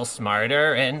bigger, a little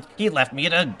smarter, and he left me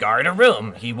to guard a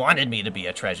room. He wanted me to be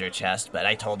a treasure chest, but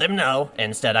I told him no.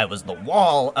 Instead, I was the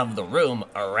wall of the room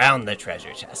around the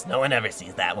treasure chest. No one ever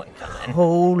sees that one coming.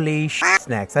 Holy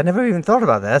snacks! I never even thought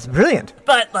about that. That's brilliant.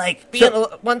 But,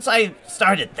 once I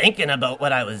started thinking about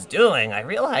what I was doing, I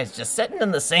realized just sitting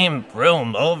in the same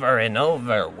room over and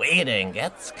over, waiting,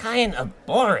 gets kind of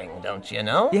boring, don't you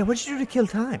know? Yeah, what'd you do to kill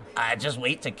time? I just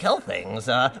wait to kill things.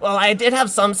 Well, I did have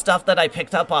some stuff that I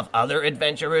picked up off other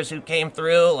adventurers who came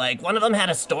through. Like, one of them had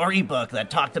a storybook that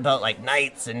talked about,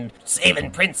 knights and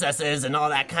saving princesses and all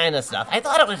that kind of stuff. I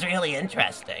thought it was really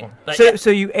interesting. But So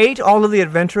you ate all of the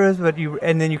adventurers,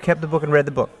 and then you kept the book and read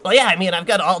the book. well, yeah, I mean, I've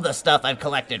got all the stuff I've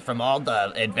collected from all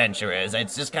the adventurers.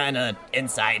 It's just kind of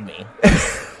inside me.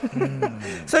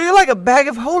 So you're like a bag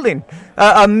of holding,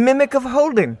 a mimic of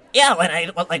holding. Yeah, when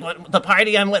the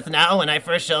party I'm with now, when I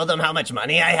first showed them how much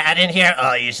money I had in here,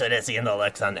 oh, you should have seen the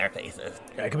looks on their faces.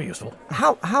 Yeah, it can be useful.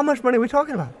 How much money are we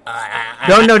talking about? I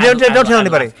Don't tell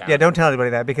anybody. lost count. Yeah, don't tell anybody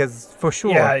that, because for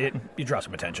sure. Yeah, you draw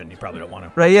some attention. You probably don't want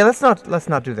to. Right. Yeah. Let's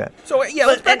not do that. So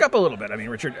let's back up a little bit. I mean,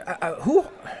 Richard,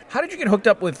 how did you get hooked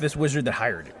up with this wizard that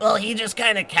hired you? Well, he just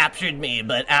kind of captured me,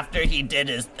 but after he did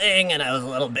his thing and I was a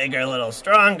little bigger, a little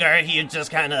stronger, he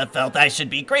just kind of felt I should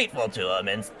be grateful to him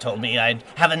and told me I'd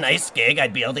have a nice gig,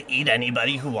 I'd be able to eat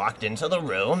anybody who walked into the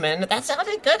room, and that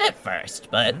sounded good at first.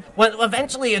 But when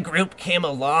eventually a group came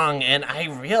along and I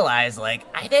realized,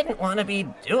 I didn't want to be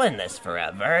doing this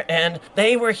forever, and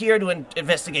they were here to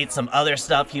investigate some other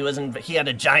stuff. He had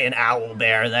a giant owl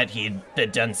bear that he'd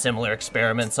done similar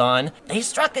experiments on. They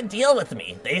struck a deal with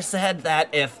me. They said that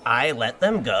if I let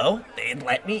them go, they'd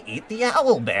let me eat the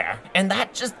owl bear. And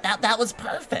that was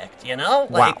perfect,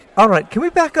 Wow. All right. Can we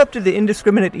back up to the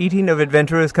indiscriminate eating of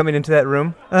adventurers coming into that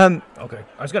room? Okay.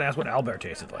 I was going to ask what owlbear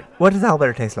tasted like. What does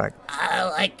owlbear taste like?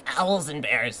 Like owls and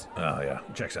bears. Oh, yeah.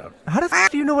 Checks out. How the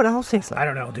do you know what owls taste like? I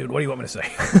don't know, dude. What do you want me to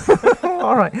say?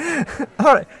 All right.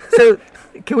 All right. So,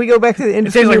 can we go back to the It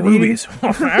tastes like indiscriminate eating? rubies.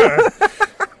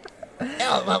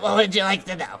 Oh, what would you like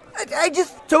to know?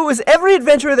 So it was every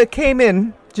adventurer that came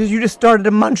in, you just started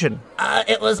a munching.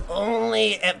 It was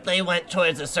only if they went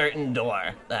towards a certain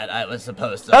door that I was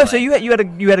supposed to. Oh, so you had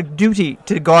a duty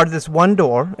to guard this one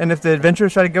door, and if the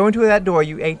adventurers tried to go into that door,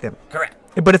 you ate them. Correct.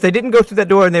 But if they didn't go through that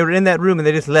door and they were in that room and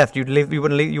they just left, you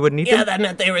wouldn't eat Yeah, them? that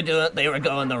meant they were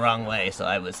going the wrong way, so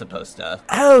I was supposed to.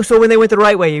 Oh, so when they went the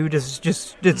right way, you just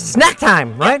snack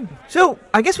time, right? So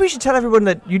I guess we should tell everyone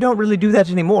that you don't really do that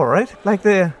anymore, right? Like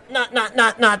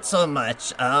Not so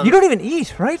much. you don't even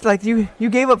eat, right? Like you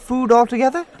gave up food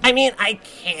altogether? I mean, I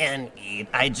can eat.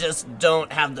 I just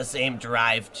don't have the same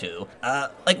drive to.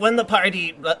 When the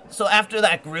party. So after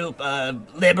that group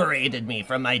liberated me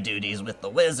from my duties with the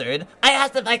wizard, I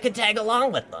asked if I could tag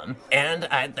along with them, and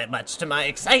much to my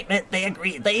excitement, they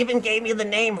agreed. They even gave me the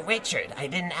name Richard. I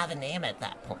didn't have a name at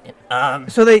that point.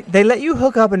 So they let you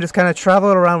hook up and just kind of travel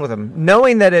around with them,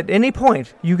 knowing that at any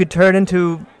point you could turn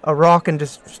into a rock and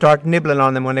just start nibbling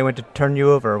on them when they went to turn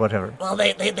you over or whatever. Well,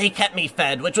 they kept me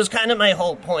fed, which was kind of my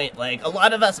whole point. Like, a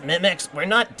lot of us mimics, we're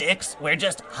not dicks, we're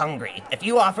just hungry. If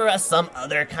you offer us some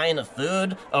other kind of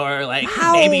food, or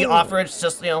maybe offer us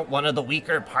just, one of the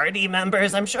weaker party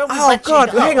members, I'm sure we'd let God,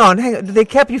 you go. hang on. They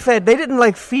kept you fed. They didn't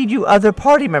feed you other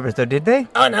party members though, did they?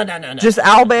 Oh, no. Just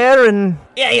owlbear and...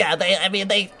 Yeah, they.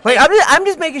 I'm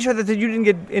just making sure that you didn't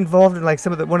get involved in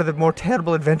one of the more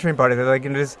terrible adventuring parties.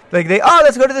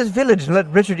 Let's go to this village and let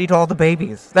Richard eat all the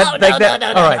babies. No, All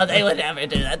right. they would never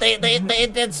do that. They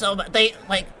did so much.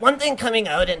 One thing coming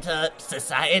out into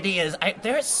society is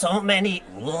there's so many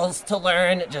rules to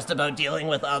learn just about dealing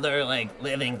with other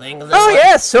living things. Oh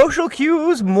yeah, social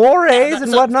cues, mores,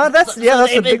 and whatnot. That's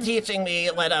they've been big... teaching me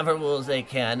whatever rules they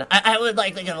can. I would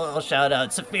like to give a little shout out.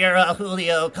 Saphira,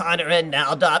 Julio, Connor, and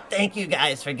Naldop. Thank you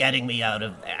guys for getting me out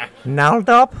of there.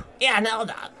 Naldop? Yeah,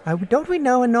 Naldop. Don't we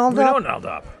know a Naldop? We know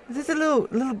Naldop. Is this a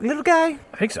little guy?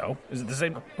 I think so. Is it the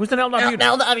same? Who's the Naldop you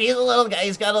know? Naldop, he's a little guy.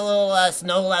 He's got a little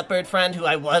snow leopard friend who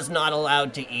I was not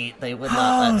allowed to eat. They would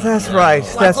not let me. That's eat. right.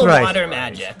 Lots That's of right. water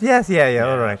magic. Yes, yeah.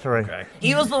 All right. Okay.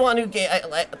 He was the one who gave.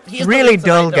 He's Really the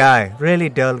reason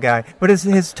dull guy. But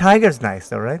his tiger's nice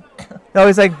though, right?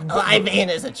 Always like Ivane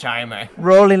is a charmer.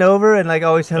 rolling over and like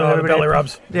always telling Oh, the everybody. belly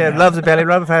rubs. Yeah, loves a belly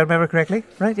rub if I remember correctly.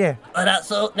 Right? Yeah. But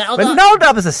so Naldop. But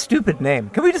Naldop is a stupid name.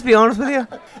 Can we just be honest with you?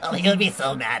 Oh, he would be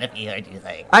so mad if he heard you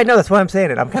think. I know, that's why I'm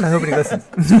saying it. I'm kind of hoping he listens.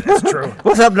 It's true.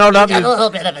 What's up, Naldop? Got a little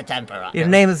bit of a temper on Your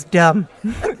him. name is dumb.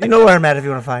 You know where I'm at if you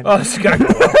want to find me. Oh, this is gonna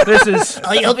go well. This is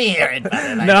Oh, you'll be hearing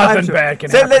better. I'm nothing sure. bad can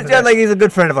So, happen. to this. like he's a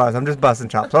good friend of ours. I'm just busting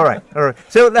chops. All right.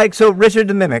 So Richard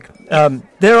the Mimic.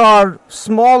 There are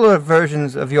smaller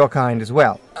versions of your kind as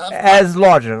well, as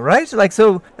larger, right? Like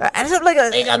so.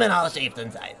 They come in all shapes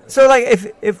and sizes. So like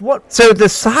if what? So the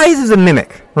size of the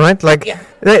mimic, right? Like Yeah.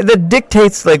 that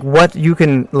dictates like what you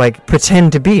can like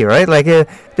pretend to be, right? Like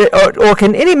or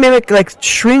can any mimic like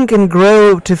shrink and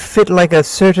grow to fit like a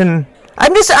certain?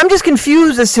 I'm just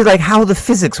confused as to like how the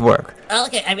physics work.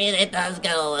 Okay, I mean, it does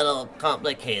get a little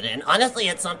complicated. And honestly,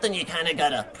 it's something you kind of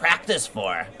gotta practice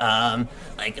for.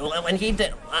 Like, when he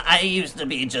did... I used to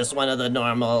be just one of the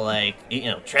normal, like,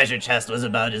 treasure chest was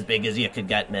about as big as you could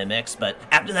get mimics. But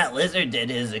after that lizard did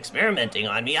his experimenting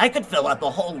on me, I could fill up a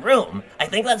whole room. I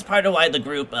think that's part of why the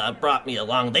group brought me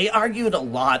along. They argued a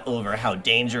lot over how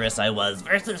dangerous I was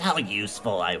versus how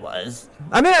useful I was.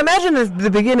 I mean, imagine at the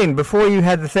beginning before you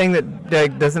had the thing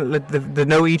that doesn't let the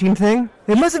no eating thing.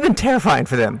 It must have been terrifying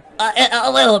for them.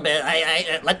 A little bit.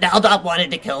 Naldop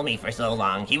wanted to kill me for so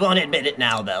long. He won't admit it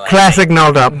now, though. Classic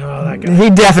Naldop. No, that guy. He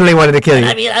definitely wanted to kill you.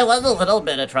 I mean, I was a little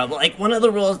bit of trouble. Like, one of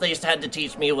the rules they just had to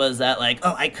teach me was that, like,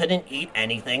 I couldn't eat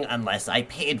anything unless I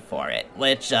paid for it.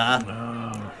 Which,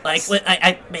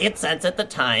 I made sense at the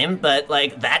time, but,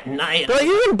 like, that night... Well,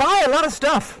 you can buy a lot of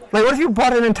stuff. Like, what if you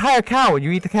bought an entire cow? Would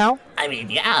you eat the cow? I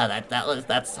mean, yeah,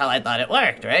 that's how I thought it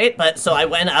worked, right? But so I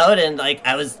went out and like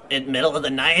I was in the middle of the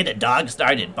night, a dog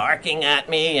started barking at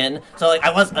me, and so like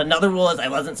another rule is I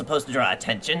wasn't supposed to draw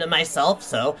attention to myself,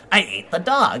 so I ate the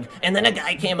dog. And then a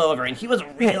guy came over and he was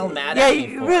real mad at me.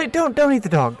 You really don't eat the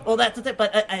dog. Well, that's the thing.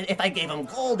 But if I gave him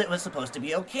gold, it was supposed to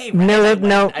be okay. Right?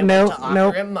 No, I went to offer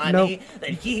no, him money.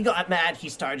 Then he got mad. He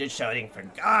started shouting for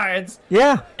guards.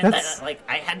 Yeah, And that's... then,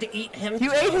 I had to eat him. You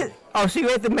too. ate it? Oh, so you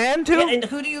ate the man too? Yeah, and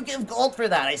who do you give gold for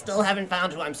that? I still haven't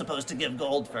found who I'm supposed to give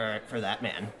gold for that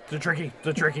man. It's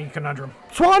a tricky conundrum.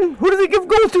 Swan, who do they give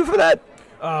gold to for that?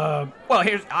 Well,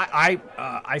 here's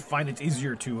I find it's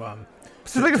easier to like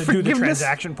a do the forgiveness?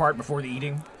 transaction part before the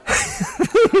eating.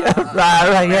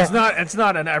 Right, yeah. It's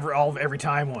not an every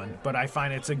time one, but I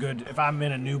find it's a good if I'm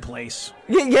in a new place.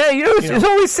 Yeah, it's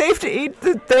always safe to eat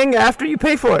the thing after you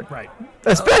pay for it. Right.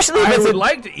 Especially if I it's would a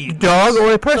like to eat dog this.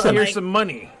 or a person. Here's some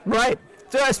money. Right.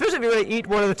 So especially if you're going to eat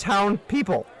one of the town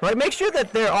people, right? Make sure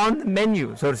that they're on the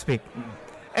menu, so to speak.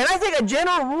 And I think a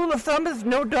general rule of thumb is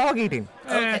no dog eating.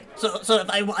 Okay, so if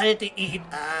I wanted to eat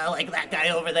like that guy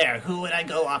over there, who would I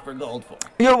go offer gold for?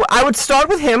 I would start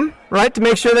with him, right, to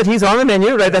make sure that he's on the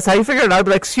menu, right? That's how you figure it out. I'd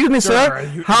be like, excuse me, sir,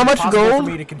 how much gold?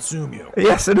 For me to consume you.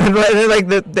 Yes, and then,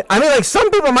 like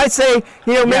some people might say,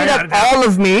 maybe not all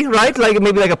of me, right? Like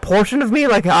maybe like a portion of me,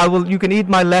 like you can eat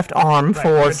my left arm Right,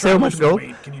 for but so try much to lose gold,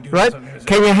 weight. Can you do right? something?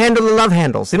 Can you handle the love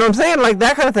handles? You know what I'm saying? Like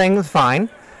that kind of thing is fine.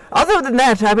 Other than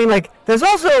that, I mean, like there's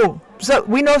also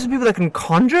we know some people that can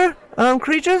conjure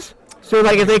creatures. So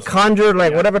like if they conjure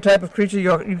like whatever type of creature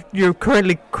you're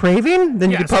currently craving,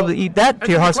 then you could probably eat that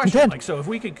to your heart's content. Like, so if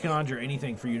we could conjure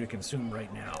anything for you to consume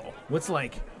right now, what's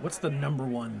the number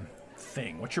one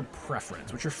thing? What's your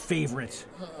preference? What's your favorite?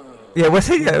 Yeah, we're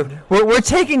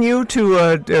taking you to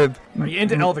Are you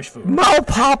into elvish food?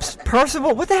 Malpop's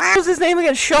Percival. What the hell was his name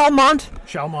again? Chalmont.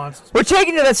 We're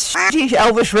taking you to that shitty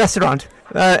elvish restaurant,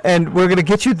 and we're gonna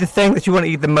get you the thing that you want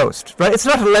to eat the most. Right? It's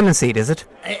not a lemon seed, is it?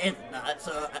 It's not.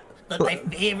 So my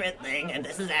favorite thing, and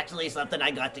this is actually something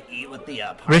I got to eat with the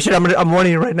party. Richard, I'm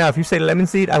warning you right now. If you say lemon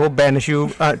seed, I will banish you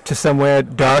to somewhere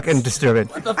dark and disturbing.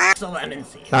 What the f***'s a lemon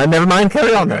seed? Never mind.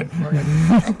 Carry on then.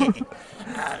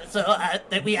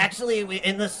 We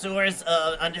in the sewers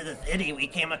under the city, we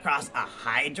came across a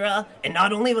hydra, and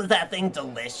not only was that thing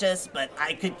delicious, but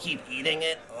I could keep eating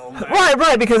it over.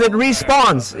 Right, because it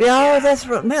respawns. Yeah, that's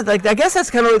right. Man, like I guess that's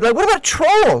kind of like what about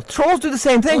troll? Trolls do the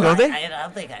same thing, don't they? I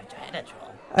don't think I've tried a troll.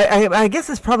 I guess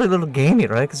it's probably a little gamey,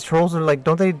 right? Because trolls are like,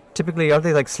 are they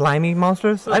like slimy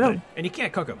monsters? I don't. And you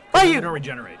can't cook them. Why They you- don't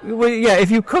regenerate. Well, yeah, if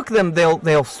you cook them,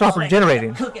 they'll stop Like,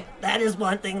 regenerating. cooking. That is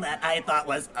one thing that I thought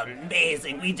was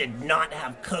amazing. We did not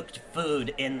have cooked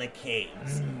food in the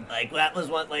caves. Like that was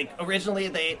one. Like originally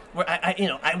they were.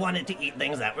 I wanted to eat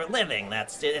things that were living.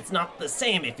 It's not the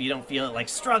same if you don't feel it like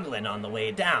struggling on the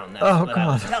way down. That's Oh, what I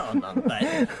was God. telling them.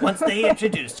 But once they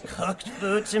introduced cooked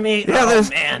food to me, Yeah, oh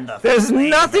man, there's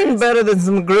flavors. nothing better than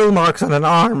some grill marks on an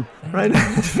arm, right?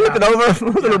 Flip it over, a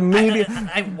little meaty.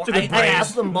 I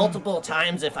asked them multiple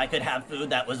times if I could have food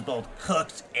that was both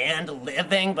cooked and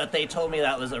living, but they told me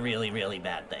that was a really, really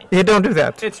bad thing. Yeah, don't do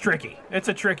that. It's tricky. It's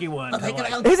a tricky one. to Like,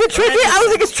 like- Is it tricky? I don't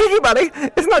think it's tricky, buddy.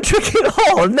 It's not tricky at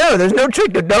all. No, there's no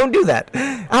trick. Don't do that.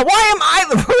 Why am I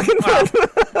the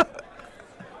fucking one?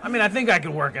 I mean, I think I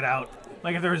could work it out.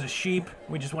 Like if there was a sheep,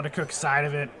 we just want to cook side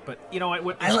of it. But you know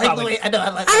what? I like the way. I don't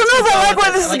know if I like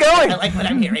where this is going. I like what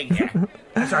I'm hearing here.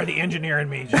 Sorry, the engineer in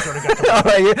me just sort of got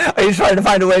to. Are you trying to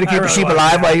find a way to keep really a sheep was,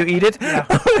 alive yeah. while you eat it?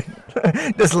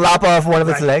 Just lop off one of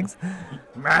its Right. legs?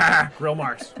 Grill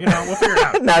marks. You know, we'll figure it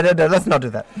out. No, let's not do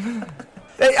that.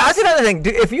 Hey, that's another thing.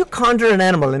 If you conjure an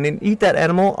animal and then eat that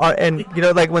animal, and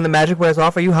like when the magic wears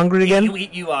off, are you hungry again?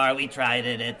 You are. We tried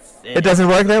it. It doesn't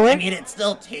work that way? I mean, it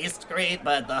still tastes great,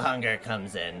 but the hunger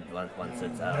comes in once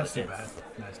it's out. That's too bad.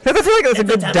 Because I feel like that's a It's a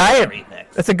good temporary diet.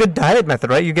 fix. That's a good diet method,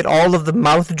 right? You get all of the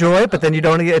mouth joy, but then you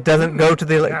don't. It doesn't go to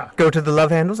the Yeah. go to the love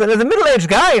handles. And as a middle-aged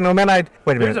guy, man,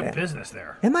 wait a There's minute. a business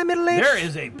there. Am I middle-aged? There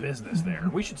is a business there.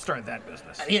 We should start that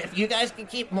business. I mean, if you guys could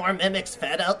keep more mimics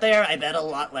fed out there, I bet a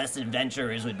lot less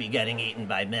adventurers would be getting eaten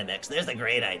by mimics. There's a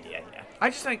great idea here.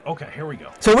 I just think, okay, here we go.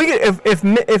 So we could,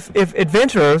 if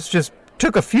adventurers just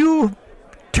took a few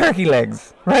turkey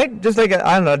legs, right? Just like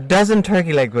a dozen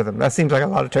turkey legs with them. That seems like a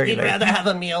lot of turkey You'd legs. rather have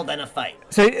a meal than a fight.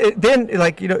 So then,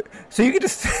 so you could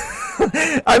just.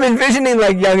 I'm envisioning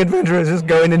like young adventurers just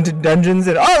going into dungeons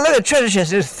and look at treasure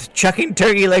chest, just chucking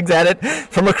turkey legs at it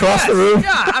from across the room.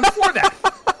 Yeah, I'm for that.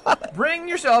 Bring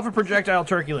yourself a projectile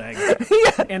turkey leg.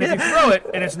 And if you throw it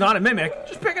and it's not a mimic,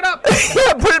 just pick it up.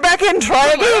 Yeah, put it back in,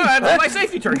 try Oh, again. that's my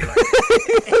safety turkey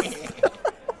leg.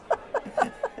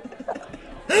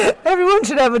 Everyone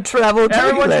should have a travel turkey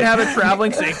Everyone leg. should have a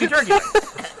traveling safety turkey leg.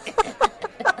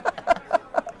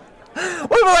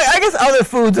 Well, I guess other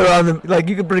foods are on the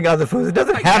you could bring other foods. It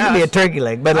doesn't have to be a guess. turkey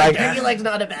leg, but like Turkey leg's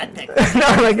not a bad pick.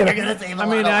 no, like You're gonna save a I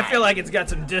mean, lot of I feel like it's got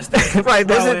some distance. right.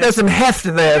 There's some heft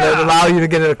there that Yeah. allow you to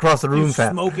get it across the room You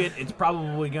fast. smoke it, it's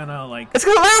probably gonna like. It's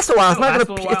gonna last a while. It's It'll not last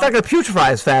gonna. a It's while. not gonna putrefy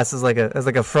as fast as like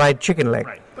a fried chicken leg.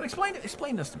 Right. But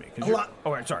explain this to me. 'cause A you're- lot-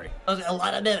 Oh, right, sorry. A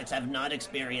lot of mimics have not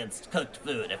experienced cooked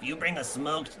food. If you bring a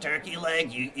smoked turkey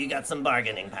leg, you got some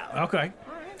bargaining power. Okay.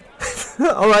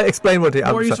 All right, explain what the.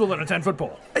 More useful than a 10-foot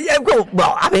pole. Yeah,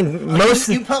 well, I mean, most.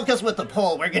 You poke us with the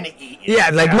pole, we're gonna eat you. Yeah,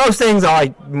 like most things are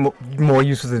more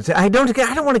useful than. I don't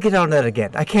want to get on that again.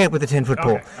 I can't with a 10-foot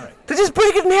pole. Okay, all right. They just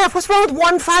break it in half. What's wrong with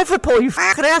one 5-foot pole? You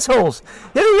fucking assholes!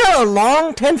 You know how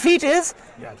long 10 feet is?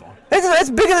 Yeah, it's long. It's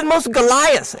bigger than most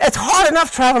Goliaths. It's hard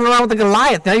enough traveling around with a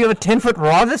Goliath. Now you have a 10-foot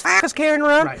rod this fucker's carrying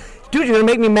around? Right. Dude, you're going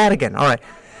to make me mad again. All right.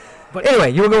 But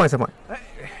Anyway, you were going somewhere.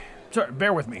 Sorry,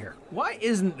 bear with me here. Why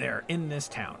isn't there in this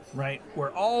town, right,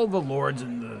 where all the lords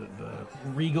and the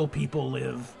regal people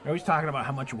live? They're always talking about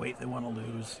how much weight they want to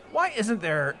lose. Why isn't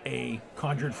there a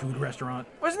conjured food restaurant?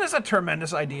 Wasn't this a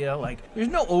tremendous idea? Like, there's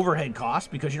no overhead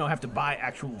cost because you don't have to buy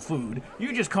actual food.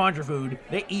 You just conjure food,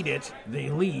 they eat it, they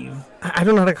leave. I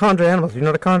don't know how to conjure animals. You know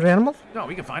how to conjure animals? No,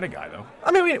 we can find a guy, though.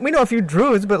 I mean, we know a few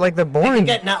druids, but like they're You boring.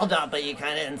 get nailed up, but you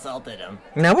kind of insulted him.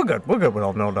 No, we're good. We're good with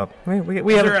all nailed up. We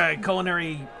Is have. there a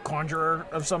culinary conjurer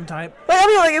of some type? Like, I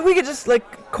mean, like if we could just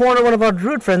like corner one of our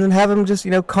druid friends and have him just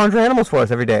conjure animals for us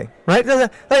every day, right?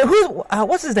 Like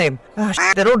what's his name?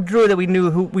 That old druid that we knew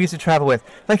who we used to travel with.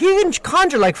 Like he can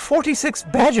conjure like 46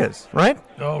 badgers, right?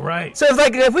 Oh, right. So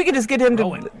if we could just get him to,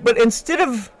 Rowan. but instead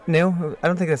of no, I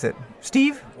don't think that's it.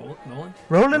 Steve, Nolan?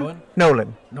 Roland,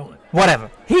 Nolan, Nolan. whatever.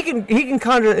 He can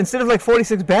conjure instead of like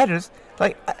 46 badgers.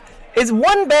 Like, is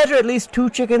one badger at least 2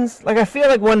 chickens? Like I feel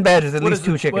like one badger is at least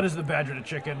 2 chickens. What is the badger to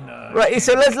chicken? Right,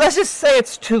 so let's just say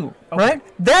it's 2, right?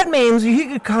 That means he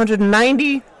could conjure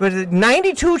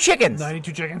 92 chickens.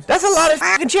 92 chickens? That's a lot of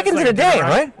fucking chickens in a day,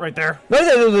 right? Right there.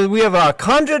 We have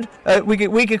conjured.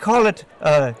 We could call it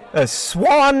a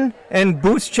swan and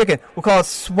boots chicken. We'll call it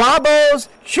Swabos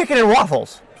chicken and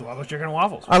waffles. Swallow chicken and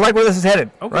waffles. I like where this is headed,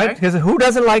 Okay. right? Because who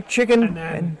doesn't like chicken? And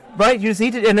then- right, you just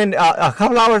eat it, and then a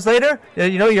couple hours later,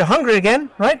 you're hungry again,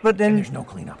 right? But And then there's no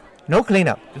cleanup no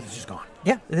cleanup. because it's just gone.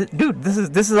 Yeah, dude, this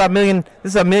is our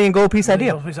million gold piece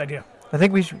idea. This idea. I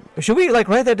think we should we like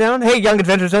write that down? Hey, young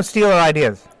adventurers, don't steal our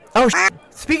ideas. Oh,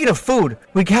 speaking of food,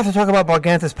 we have to talk about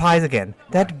Morganthus pies again.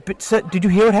 Did you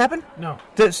hear what happened? No.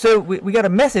 So we got a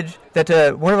message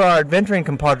that one of our adventuring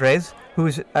compadres,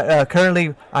 who's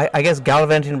currently, I guess,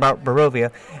 gallivanting about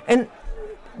Barovia, and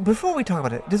before we talk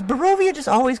about it, does Barovia just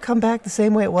always come back the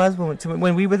same way it was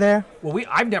when we were there? Well,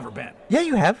 I've never been. Yeah,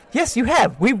 you have. Yes, you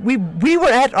have. We were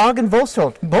at Argen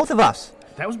Volstolt, both of us.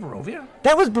 That was Barovia?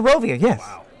 That was Barovia, yes.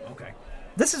 Wow. Okay.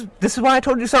 This is why I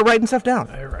told you to start writing stuff down.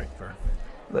 You're right. Fair.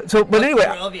 So, but anyway.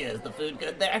 Barovia, is the food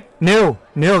good there? No.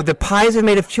 The pies are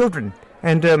made of children,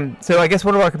 and so I guess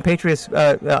one of our compatriots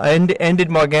ended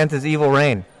Morganthus' evil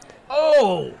reign.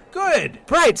 Oh, good.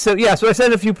 Right. So I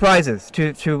sent a few prizes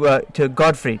to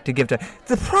Godfrey to give to.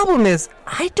 The problem is,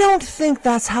 I don't think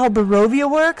that's how Barovia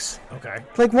works. Okay.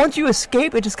 Like once you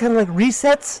escape, it just kind of like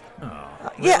resets. Oh.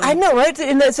 Yeah, I know, right?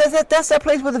 And it says that's that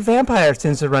place where the vampire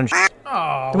tends to run.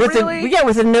 Oh, With really?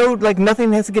 with a no, like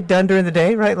nothing has to get done during the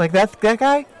day, right? Like that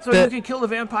guy. So you can kill the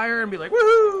vampire and be like,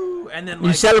 woohoo! And then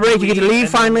You celebrate, you get to leave and then,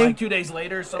 finally. like 2 days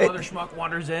later, some other schmuck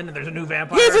wanders in and there's a new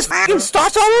vampire. Yeah, it just fucking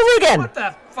starts all over again. What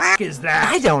the fuck is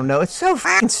that? I don't know. It's so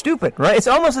fucking stupid, right? It's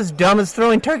almost as dumb as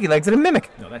throwing turkey legs at a mimic.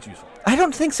 No, that's useful. I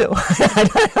don't think so.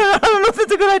 I don't know if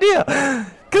that's a good idea.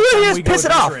 Can we just We go piss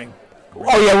it off? adventuring.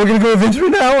 Oh yeah, we're gonna go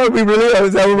adventuring now? Are we really?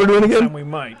 Is that what we're doing again? And we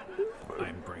might.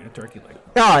 I'm bringing a turkey leg.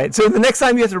 Alright, so the next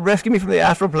time you have to rescue me from the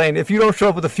astral plane, if you don't show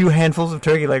up with a few handfuls of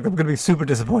turkey legs, I'm gonna be super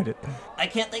disappointed. I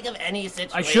can't think of any I should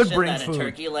situation bring that food. a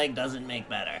turkey leg doesn't make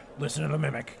better. Listen to the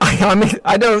mimic. I'm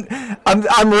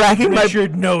racking my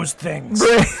Richard knows things.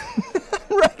 brain.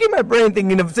 Racking my brain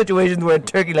thinking of situations where a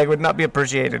turkey leg would not be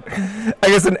appreciated. I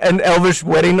guess an elvish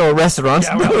wedding or restaurant.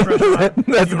 Yeah, well, restaurant.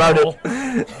 That's about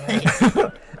it.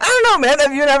 Funeral. I don't know, man.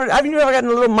 Have you ever gotten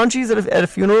a little munchies at a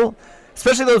funeral?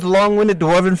 Especially those long-winded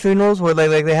dwarven funerals where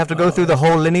they have to go through the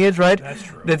whole lineage, right? That's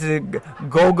true. That's a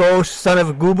Gogo, son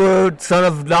of Goober, son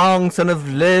of Long, son of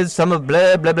Liz, son of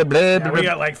blah, blah, blah, blah. Yeah, blah, we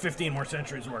blah. got like 15 more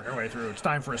centuries to work our way through. It's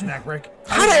time for a snack break.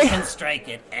 How Thunder do can strike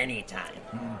at any time.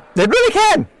 They really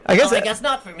can. I guess. Well, I guess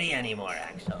not for me anymore,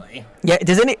 actually. Yeah.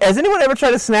 Has anyone ever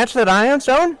tried to snatch that Iron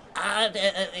Stone?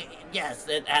 Yes,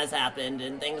 it has happened,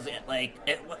 and things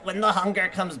when the hunger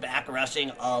comes back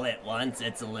rushing all at once,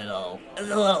 it's a little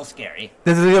scary.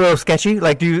 This is a little sketchy.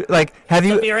 Like, have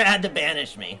you? Saphira had to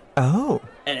banish me, Oh.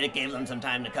 and it gave them some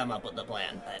time to come up with the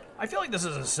plan. But I feel like this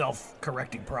is a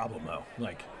self-correcting problem, though.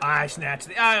 Like, I snatch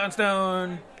the Ion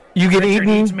Stone. You get Richard eaten,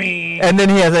 eats me. and then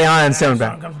he has the Iron Stone Stone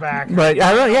back. comes back. Right,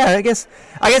 I don't know, yeah, I guess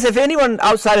if anyone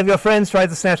outside of your friends tries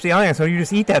to snatch the Iron Stone, you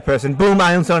just eat that person. Boom,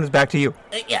 Iron Stone is back to you.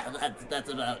 yeah, that's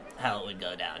about how it would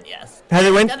go down. Yes. Has it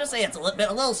I went? gotta say, it's a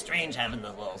little strange having the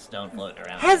little stone floating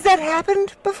around. Has that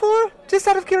happened before? Just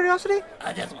out of curiosity?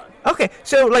 Just one. Okay,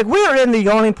 so like we're in the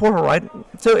Yawning Portal, right?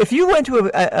 So if you went to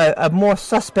a more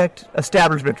suspect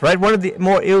establishment, right, one of the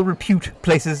more ill-repute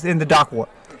places in the Dock War,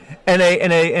 and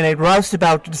a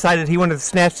roustabout decided he wanted to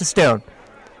snatch the stone,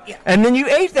 Yeah. and then you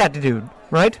ate that dude,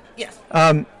 right? Yes.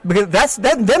 Because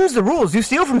them's the rules. You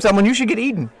steal from someone, you should get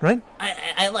eaten, right?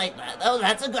 I like that. Oh,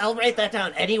 I'll write that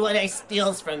down. Anyone who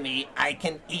steals from me, I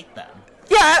can eat them.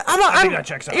 Yeah, I think that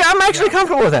checks out. Yeah, I'm actually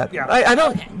comfortable with that. Yeah. I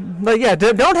don't. Okay. But yeah,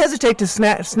 don't hesitate to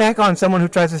snack on someone who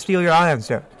tries to steal your Iron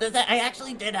Stone. I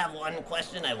actually did have one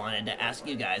question I wanted to ask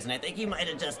you guys, and I think you might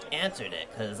have just answered it.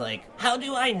 Because, how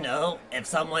do I know if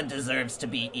someone deserves to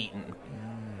be eaten?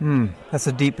 That's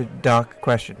a deep, dark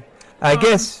question. I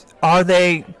guess are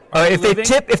they? If living?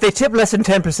 they tip less than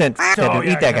 10%, Oh,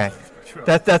 eat that guy. True.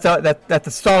 That's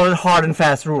a solid, hard and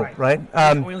fast rule, right?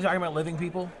 Are we talking about living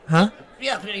people? Huh?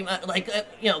 Yeah, pretty much.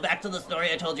 Back to the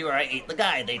story I told you where I ate the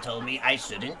guy. They told me I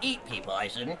shouldn't eat people. I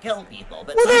shouldn't kill people.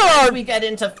 But Well, there sometimes are- we get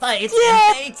into fights Yeah.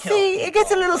 and they kill See, people. it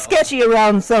gets a little so- sketchy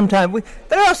around sometimes.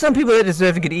 There are some people that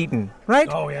deserve to get eaten, right?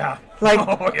 Oh, yeah. Like-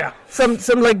 oh, yeah. Some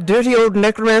like dirty old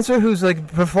necromancer who's like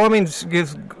performing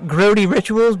grody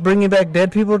rituals, bringing back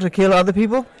dead people to kill other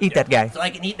people. Eat that guy. So I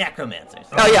can eat necromancers.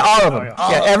 Oh yeah, all of them. yeah.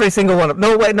 All Yeah, of every single one of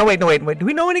them. No, wait. Do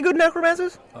we know any good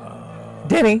necromancers?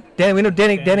 Denny. We know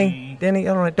Denny.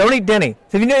 All right. Don't eat Denny.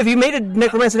 So if you made a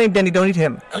necromancer named Denny, don't eat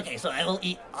him. Okay, so I will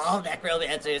eat all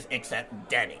necromancers except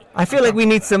Denny. I feel like we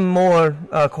need some more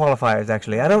qualifiers.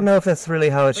 Actually, I don't know if that's really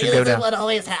how it should Because go this is down. what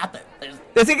always happens.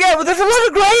 There's a lot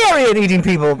of gray area in eating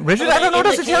people, Richard. I don't know what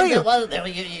else to tell you.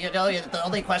 The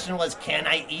only question was, can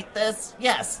I eat this?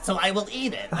 Yes, so I will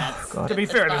eat it. That's, God. To be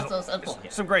it's fair, not there's so simple.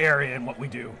 some gray area in what we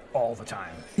do all the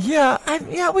time. Yeah,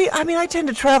 I tend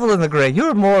to travel in the gray.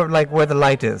 You're more like where the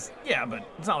light is. Yeah, but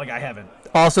it's not like I haven't.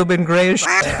 Also been grayish.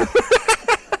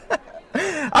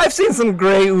 I've seen some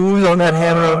gray ooze on that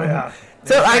hammer. Oh, yeah.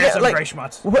 So There's I get some like, gray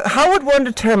schmutz. how would one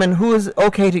determine who is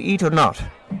okay to eat or not?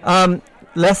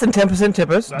 less than 10%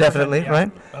 tippers, definitely, yeah.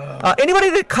 right? Anybody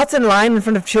that cuts in line in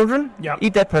front of children, Yep.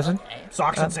 eat that person.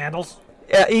 Socks and sandals.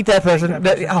 Eat that person.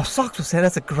 that person. Socks with sand,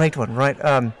 that's a great one, right?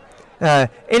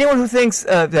 Anyone who thinks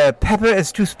the pepper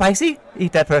is too spicy,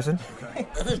 eat that person.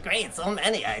 This is great. So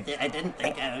many. I didn't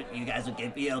think you guys would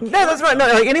give me okay. No, that's right. No,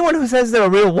 like anyone who says they're a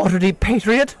real Waterdeep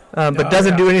patriot, but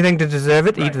doesn't do anything to deserve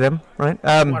it, eat them, right?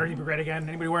 Waterdeep Brigade again.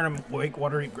 Anybody wearing a wake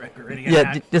Waterdeep Brigade again?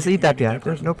 Yeah, hat? just You eat that, can yeah. that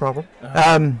There's person. no problem.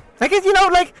 I guess,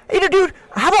 hey, dude,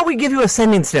 how about we give you a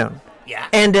sending stone? Yeah.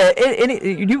 And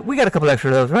we got a couple extra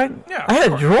of those, right? Yeah, I had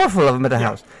of a course. drawer full of them at the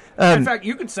house. In fact,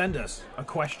 you could send us a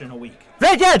question a week.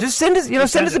 Right, yeah, just send us, send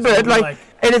us a send bird, it, like,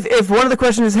 and if one of the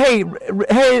questions is, hey,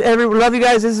 everyone, love you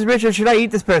guys, this is Richard, should I eat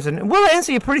this person? We'll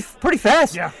answer you pretty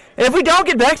fast. Yeah. And if we don't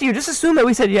get back to you, just assume that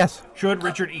we said yes. Should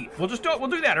Richard eat? We'll just do it. We'll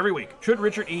do that every week. Should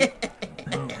Richard eat?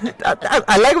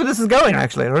 I like where this is going,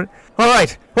 actually. All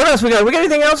right, what else we got? We got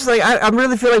anything else? Like, I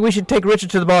really feel like we should take Richard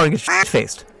to the bar and get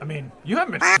shit-faced. I mean, you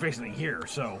haven't been facing a year,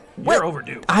 so you're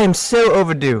overdue. I am so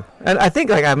overdue, and I think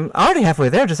I'm already halfway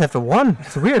there, just after one.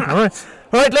 It's weird. All right.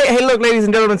 Hey, look, ladies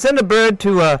and gentlemen, send a bird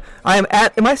to. Am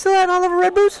I still at Oliver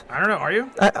Red Boots? I don't know. Are you?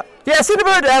 Yeah, send a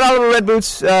bird at Oliver Red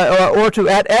Boots, or to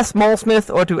at S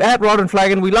Smallsmith, or to at Rod and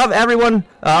Flagon. We love everyone.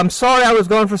 I'm sorry I was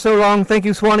gone for so long. Thank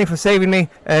you, Swanee, for saving me,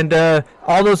 and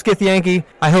all those Gith Yankee.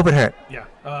 I hope it hurt. Yeah.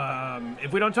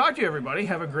 If we don't talk to you, everybody,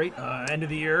 have a great end of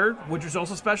the year Winter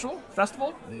Solstice Festival.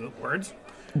 Words.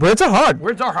 Words are hard.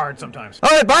 Words are hard sometimes. All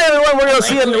right, bye everyone. We're gonna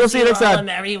see you. Like to We'll see you next all a time.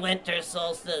 Merry winter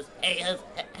solstice. Hey,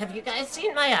 have you guys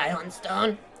seen my island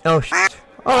stone? Oh shit.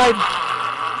 All right.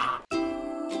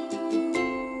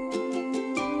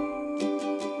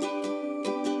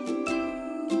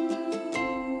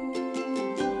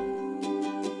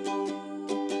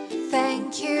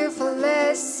 Thank you for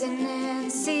listening.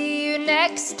 See you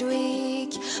next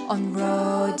week on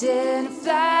Rod and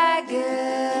Flagon.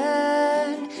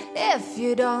 If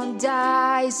you don't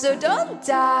die, so don't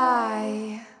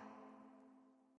die.